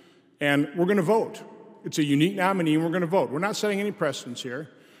 and we're going to vote. It's a unique nominee, and we're going to vote. We're not setting any precedents here,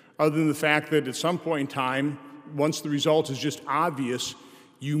 other than the fact that at some point in time, once the result is just obvious,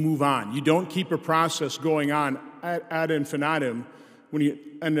 you move on. You don't keep a process going on ad infinitum when you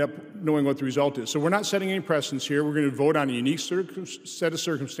end up knowing what the result is. So we're not setting any precedents here. We're going to vote on a unique set of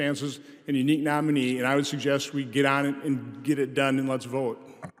circumstances and a unique nominee, and I would suggest we get on it and get it done, and let's vote.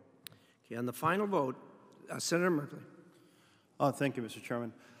 Okay, on the final vote, Senator Merkley. Thank you, Mr.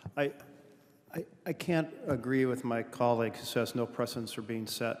 Chairman. I can't agree with my colleague who says no precedents are being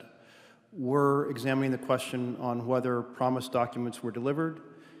set. We're examining the question on whether promised documents were delivered,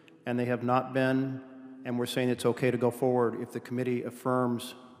 and they have not been, and we're saying it's okay to go forward if the committee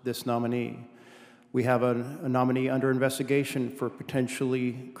affirms this nominee. We have a nominee under investigation for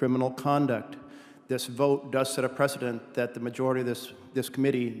potentially criminal conduct. This vote does set a precedent that the majority of this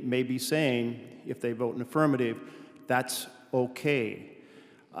committee may be saying, if they vote in affirmative, that's okay.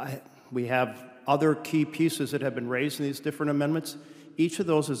 We have other key pieces that have been raised in these different amendments. Each of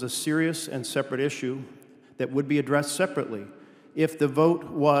those is a serious and separate issue that would be addressed separately. If the vote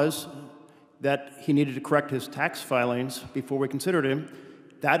was that he needed to correct his tax filings before we considered him,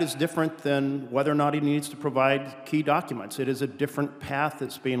 that is different than whether or not he needs to provide key documents. It is a different path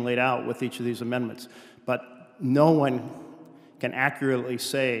that's being laid out with each of these amendments. But no one can accurately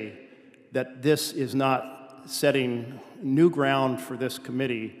say that this is not setting new ground for this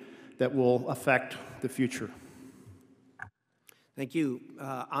committee that will affect the future. Thank you.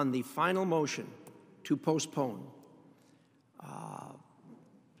 On the final motion to postpone,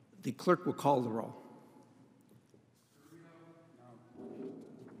 the clerk will call the roll.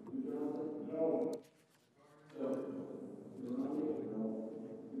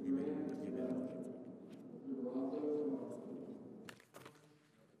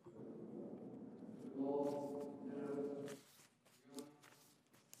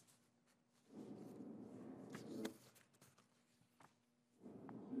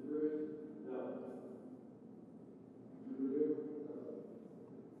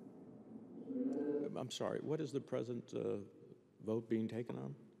 I'm sorry, what is the present vote being taken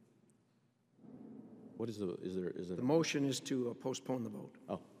on? What is the The motion is to postpone the vote.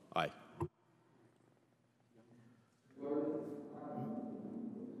 Oh, aye.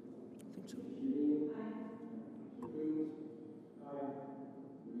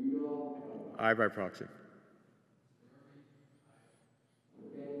 Aye by proxy.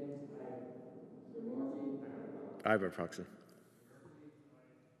 Aye by proxy.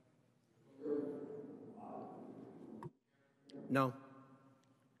 No.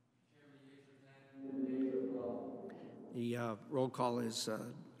 The roll call is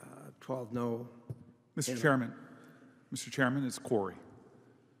 12 no. Mr. Chairman, it's Corey.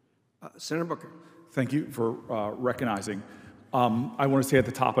 Senator Booker. Thank you for recognizing. I want to say at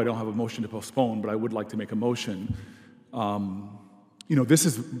the top I don't have a motion to postpone, but I would like to make a motion. This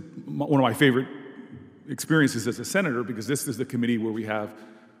is one of my favorite experiences as a senator because this is the committee where we have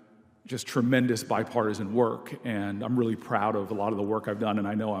just tremendous bipartisan work, and I'm really proud of a lot of the work I've done, and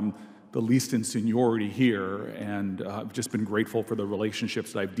I know I'm the least in seniority here, and I've just been grateful for the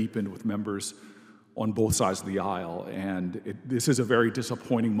relationships that I've deepened with members on both sides of the aisle, and this is a very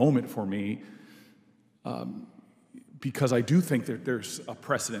disappointing moment for me because I do think that there's a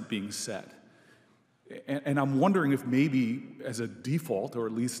precedent being set. And I'm wondering if maybe as a default, or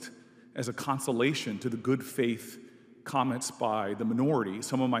at least as a consolation to the good faith comments by the minority,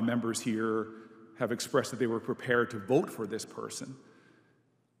 some of my members here have expressed that they were prepared to vote for this person,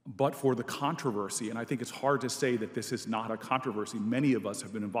 but for the controversy, and I think it's hard to say that this is not a controversy. Many of us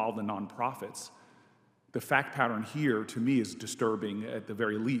have been involved in nonprofits. The fact pattern here, to me, is disturbing at the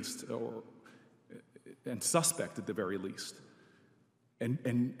very least, and suspect at the very least.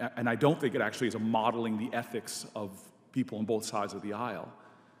 And I don't think it actually is a modeling the ethics of people on both sides of the aisle.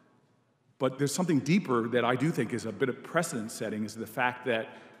 But there's something deeper that I do think is a bit of precedent setting, is the fact that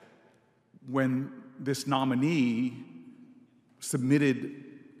when this nominee submitted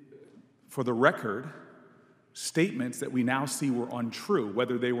for the record statements that we now see were untrue,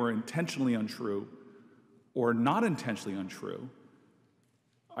 whether they were intentionally untrue or not intentionally untrue,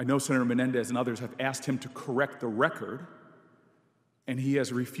 I know Senator Menendez and others have asked him to correct the record, and he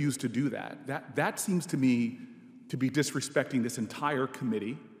has refused to do that. That seems to me to be disrespecting this entire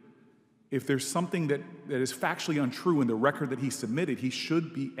committee. If there's something that is factually untrue in the record that he submitted, he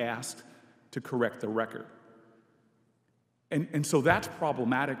should be asked to correct the record. And so that's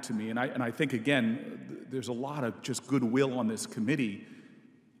problematic to me, and I think, again, there's a lot of just goodwill on this committee.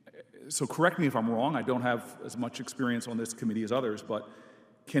 So correct me if I'm wrong, I don't have as much experience on this committee as others, but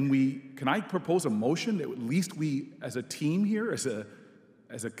can I propose a motion that at least we, as a team here, as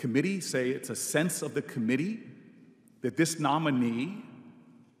a committee, say it's a sense of the committee that this nominee,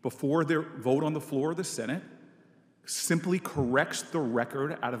 before their vote on the floor of the Senate, simply corrects the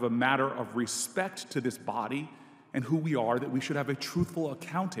record out of a matter of respect to this body and who we are, that we should have a truthful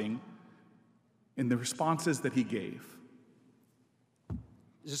accounting in the responses that he gave.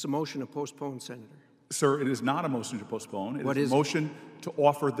 Is this a motion to postpone, Senator? Sir, it is not a motion to postpone. It is a motion to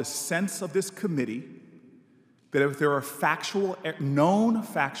offer the sense of this committee that if there are known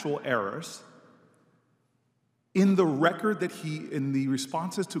factual errors in the record in the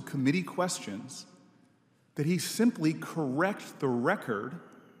responses to committee questions, that he simply correct the record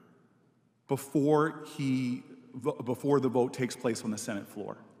before the vote takes place on the Senate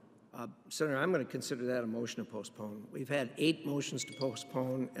floor. Senator, I'm going to consider that a motion to postpone. We've had 8 motions to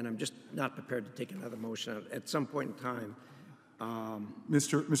postpone, and I'm just not prepared to take another motion at some point in time.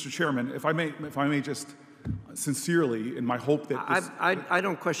 Mr. Chairman, if I may just sincerely, in my hope that I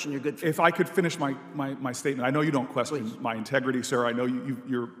don't question your good faith. If I could finish my statement. I know you don't question my integrity, sir. I know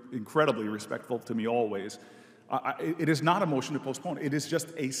you're incredibly respectful to me always. It is not a motion to postpone. It is just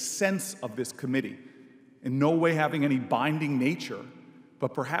a sense of this committee, in no way having any binding nature,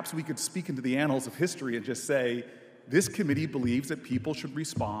 but perhaps we could speak into the annals of history and just say, this committee believes that people should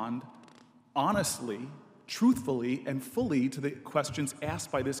respond honestly, truthfully, and fully to the questions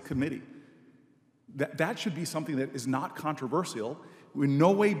asked by this committee. That should be something that is not controversial. In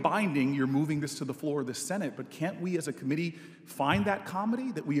no way binding, you're moving this to the floor of the Senate, but can't we as a committee find that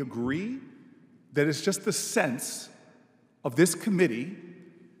comedy, that we agree that it's just the sense of this committee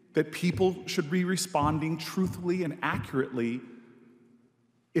that people should be responding truthfully and accurately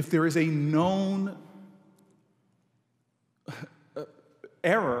if there is a known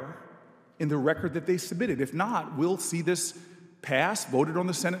error in the record that they submitted. If not, we'll see this pass, voted on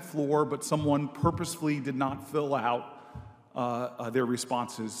the Senate floor, but someone purposefully did not fill out their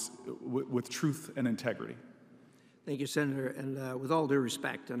responses with truth and integrity. Thank you, Senator. And with all due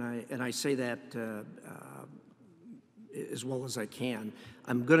respect, and I say that as well as I can,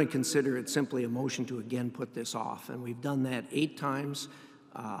 I'm going to consider it simply a motion to again put this off. And we've done that 8 times.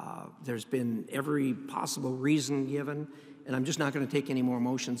 There's been every possible reason given, and I'm just not going to take any more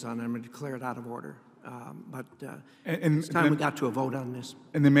motions on it. I'm going to declare it out of order. But it's time we got to a vote on this.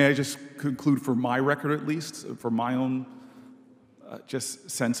 And then may I just conclude for my record at least, for my own just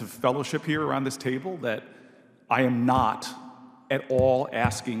sense of fellowship here around this table that I am not at all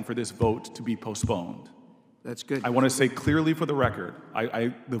asking for this vote to be postponed. That's good. I want to say clearly for the record,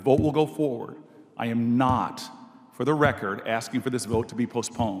 the vote will go forward. I am not, for the record, asking for this vote to be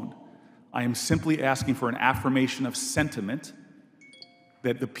postponed. I am simply asking for an affirmation of sentiment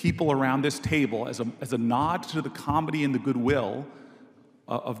that the people around this table, as a nod to the comedy and the goodwill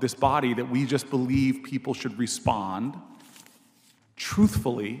of this body, that we just believe people should respond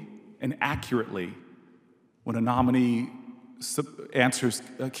truthfully and accurately when a nominee answers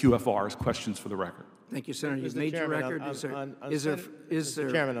QFR's questions for the record. Thank you, Senator. You've Mr. made your Chairman, record.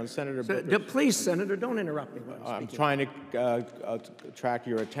 Mr. Chairman, on Senator Booker's... Please, Senator, don't interrupt me while I'm speaking. I'm trying to attract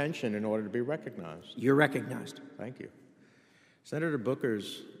your attention in order to be recognized. You're recognized. Thank you. Senator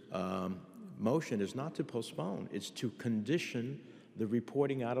Booker's motion is not to postpone. It's to condition the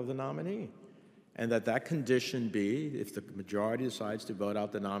reporting out of the nominee. And that condition be, if the majority decides to vote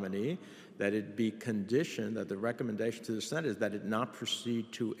out the nominee, that it be conditioned, that the recommendation to the Senate is that it not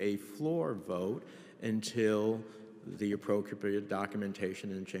proceed to a floor vote until the appropriate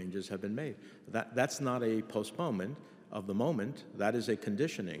documentation and changes have been made. That's not a postponement of the moment. That is a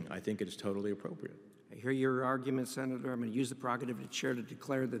conditioning. I think it is totally appropriate. I hear your argument, Senator. I'm going to use the prerogative of the chair to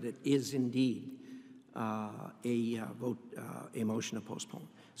declare that it is indeed a motion to postpone.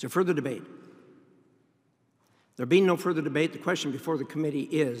 Is there further debate? There being no further debate, the question before the committee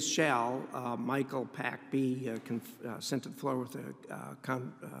is, shall Michael Pack be sent to the floor with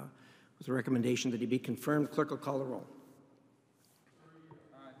a recommendation that he be confirmed? Clerk will call the roll.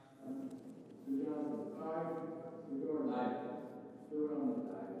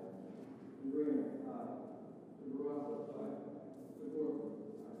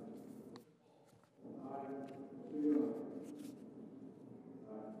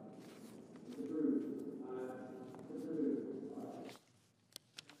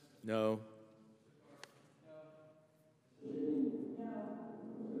 No.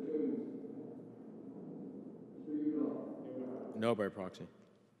 No by proxy.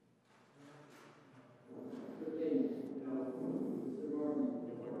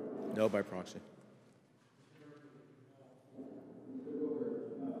 No by proxy.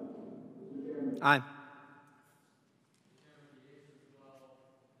 Aye.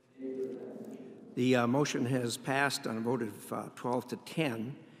 The motion has passed on a vote of 12 to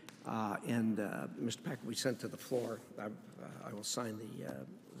 10, and Mr. Pack will be sent to the floor. I will sign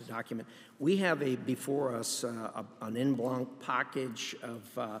the document. We have before us an en blanc package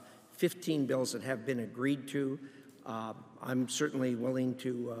of 15 bills that have been agreed to. I'm certainly willing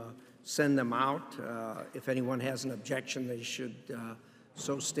to send them out. If anyone has an objection, they should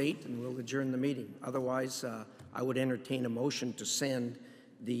so state, and we'll adjourn the meeting. Otherwise, I would entertain a motion to send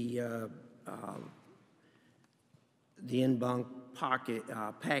the en banc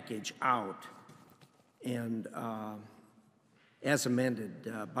package out and as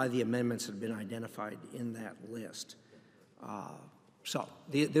amended by the amendments that have been identified in that list.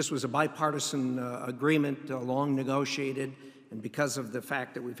 This was a bipartisan agreement, long negotiated, and because of the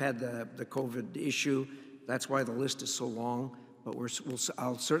fact that we've had the COVID issue, that's why the list is so long. But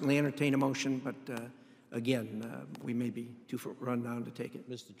I'll certainly entertain a motion, but again, we may be too run down to take it.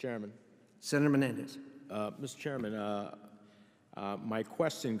 Mr. Chairman. Senator Menendez. Mr. Chairman, my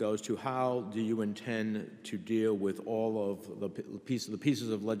question goes to how do you intend to deal with all of the pieces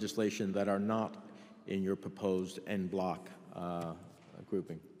of legislation that are not in your proposed en bloc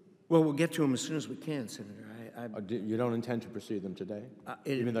grouping? Well, we'll get to them as soon as we can, Senator. You don't intend to pursue them today,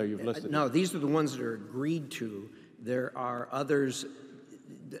 even though you've listed No, them? these are the ones that are agreed to. There are others.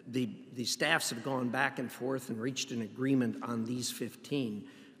 The staffs have gone back and forth and reached an agreement on these 15.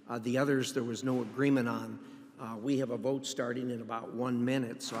 The others there was no agreement on. We have a vote starting in about 1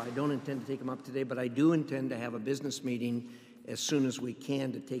 minute, so I don't intend to take them up today, but I do intend to have a business meeting as soon as we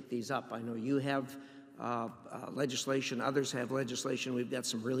can to take these up. I know you have legislation, others have legislation. We've got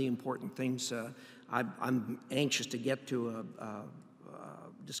some really important things. I'm anxious to get to a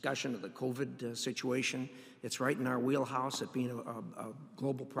discussion of the COVID situation. It's right in our wheelhouse, it being a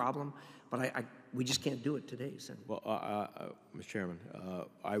global problem, but we just can't do it today, Senator. Well, Mr. Chairman,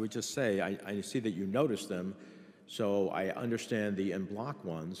 I would just say, I see that you noticed them, so I understand the en bloc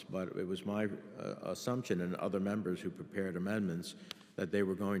ones, but it was my assumption and other members who prepared amendments that they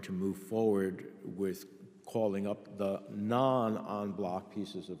were going to move forward with calling up the non-en bloc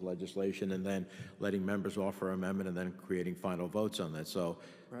pieces of legislation and then letting members offer amendment and then creating final votes on that. So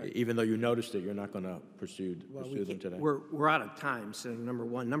even though you noticed it, you're not going to pursue them today? We're out of time, Senator, number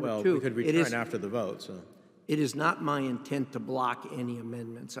one. Number two, well, we could return after the vote. So it is not my intent to block any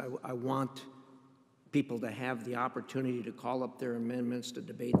amendments. I want people to have the opportunity to call up their amendments, to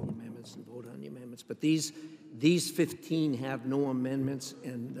debate the amendments and vote on the amendments. But these 15 have no amendments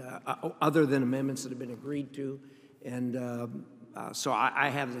and other than amendments that have been agreed to. And so I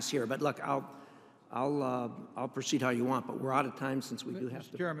have this here. But look, I'll proceed how you want, but we're out of time since we do have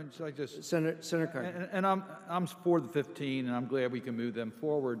to. Mr. Chairman, so I just... Senator Carter. And I'm for the 15, and I'm glad we can move them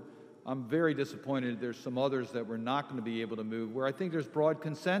forward. I'm very disappointed there's some others that we're not going to be able to move, where I think there's broad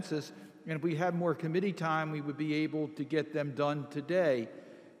consensus, and if we had more committee time, we would be able to get them done today.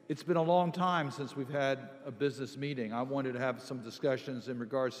 It's been a long time since we've had a business meeting. I wanted to have some discussions in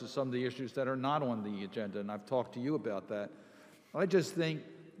regards to some of the issues that are not on the agenda, and I've talked to you about that. I just think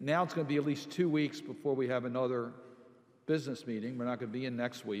now it's going to be at least 2 weeks before we have another business meeting. We're not going to be in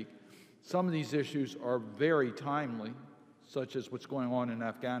next week. Some of these issues are very timely, such as what's going on in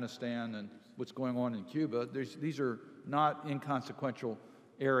Afghanistan and what's going on in Cuba. These are not inconsequential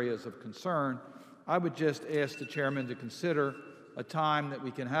areas of concern. I would just ask the chairman to consider a time that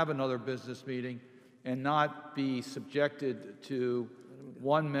we can have another business meeting and not be subjected to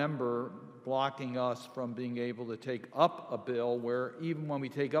one member blocking us from being able to take up a bill, where even when we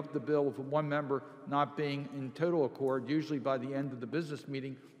take up the bill with one member not being in total accord, usually by the end of the business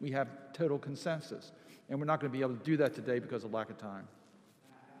meeting, we have total consensus. And we're not going to be able to do that today because of lack of time.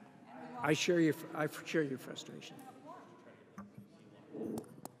 I share your frustration.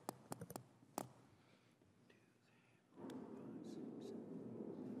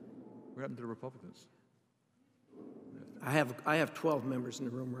 What happened to the Republicans? I have 12 members in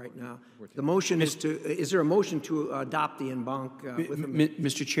the room right now. The motion is there a motion to adopt the en banc?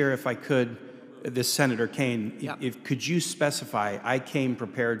 Mr. Chair, if I could, this Senator Kane, Yeah. could you specify, I came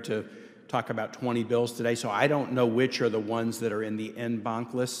prepared to talk about 20 bills today, so I don't know which are the ones that are in the en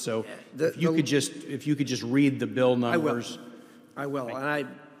banc list. So if you could just read the bill numbers. I will, and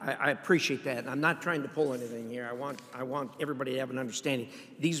I appreciate that. I'm not trying to pull anything here. I want everybody to have an understanding.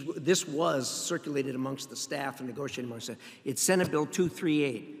 This was circulated amongst the staff and negotiated amongst the staff. It's Senate Bill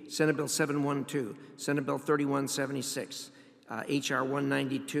 238, Senate Bill 712, Senate Bill 3176, HR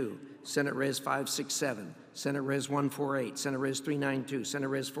 192, Senate Res 567, Senate Res 148, Senate Res 392, Senate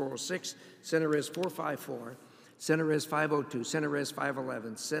Res 406, Senate Res 454, Senate Res 502, Senate Res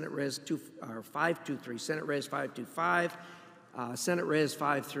 511, Senate Res 523, Senate Res 525, Senate Res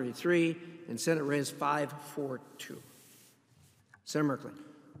 533, and Senate Res 542. Senator Merkley.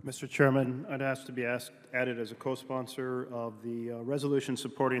 Mr. Chairman, I'd ask to be added as a co-sponsor of the resolution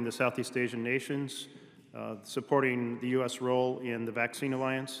supporting the Southeast Asian nations, supporting the U.S. role in the Vaccine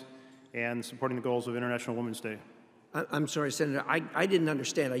Alliance, and supporting the goals of International Women's Day. I'm sorry, Senator, I didn't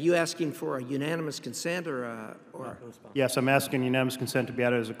understand. Are you asking for a unanimous consent or? Yes, I'm asking unanimous consent to be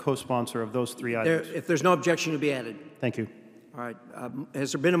added as a co-sponsor of those three items. If there's no objection, to be added. Thank you. All right.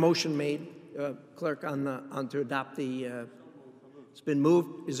 Has there been a motion made, Clerk, on to adopt the? It's been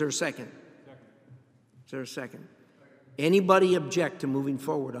moved. Is there a second? Is there a second? Anybody object to moving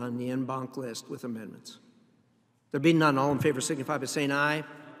forward on the en banc list with amendments? There being none, all in favor signify by saying aye. Aye.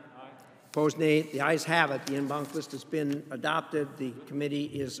 Opposed, nay. The ayes have it. The en banc list has been adopted. The committee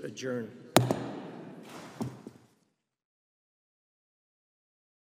is adjourned.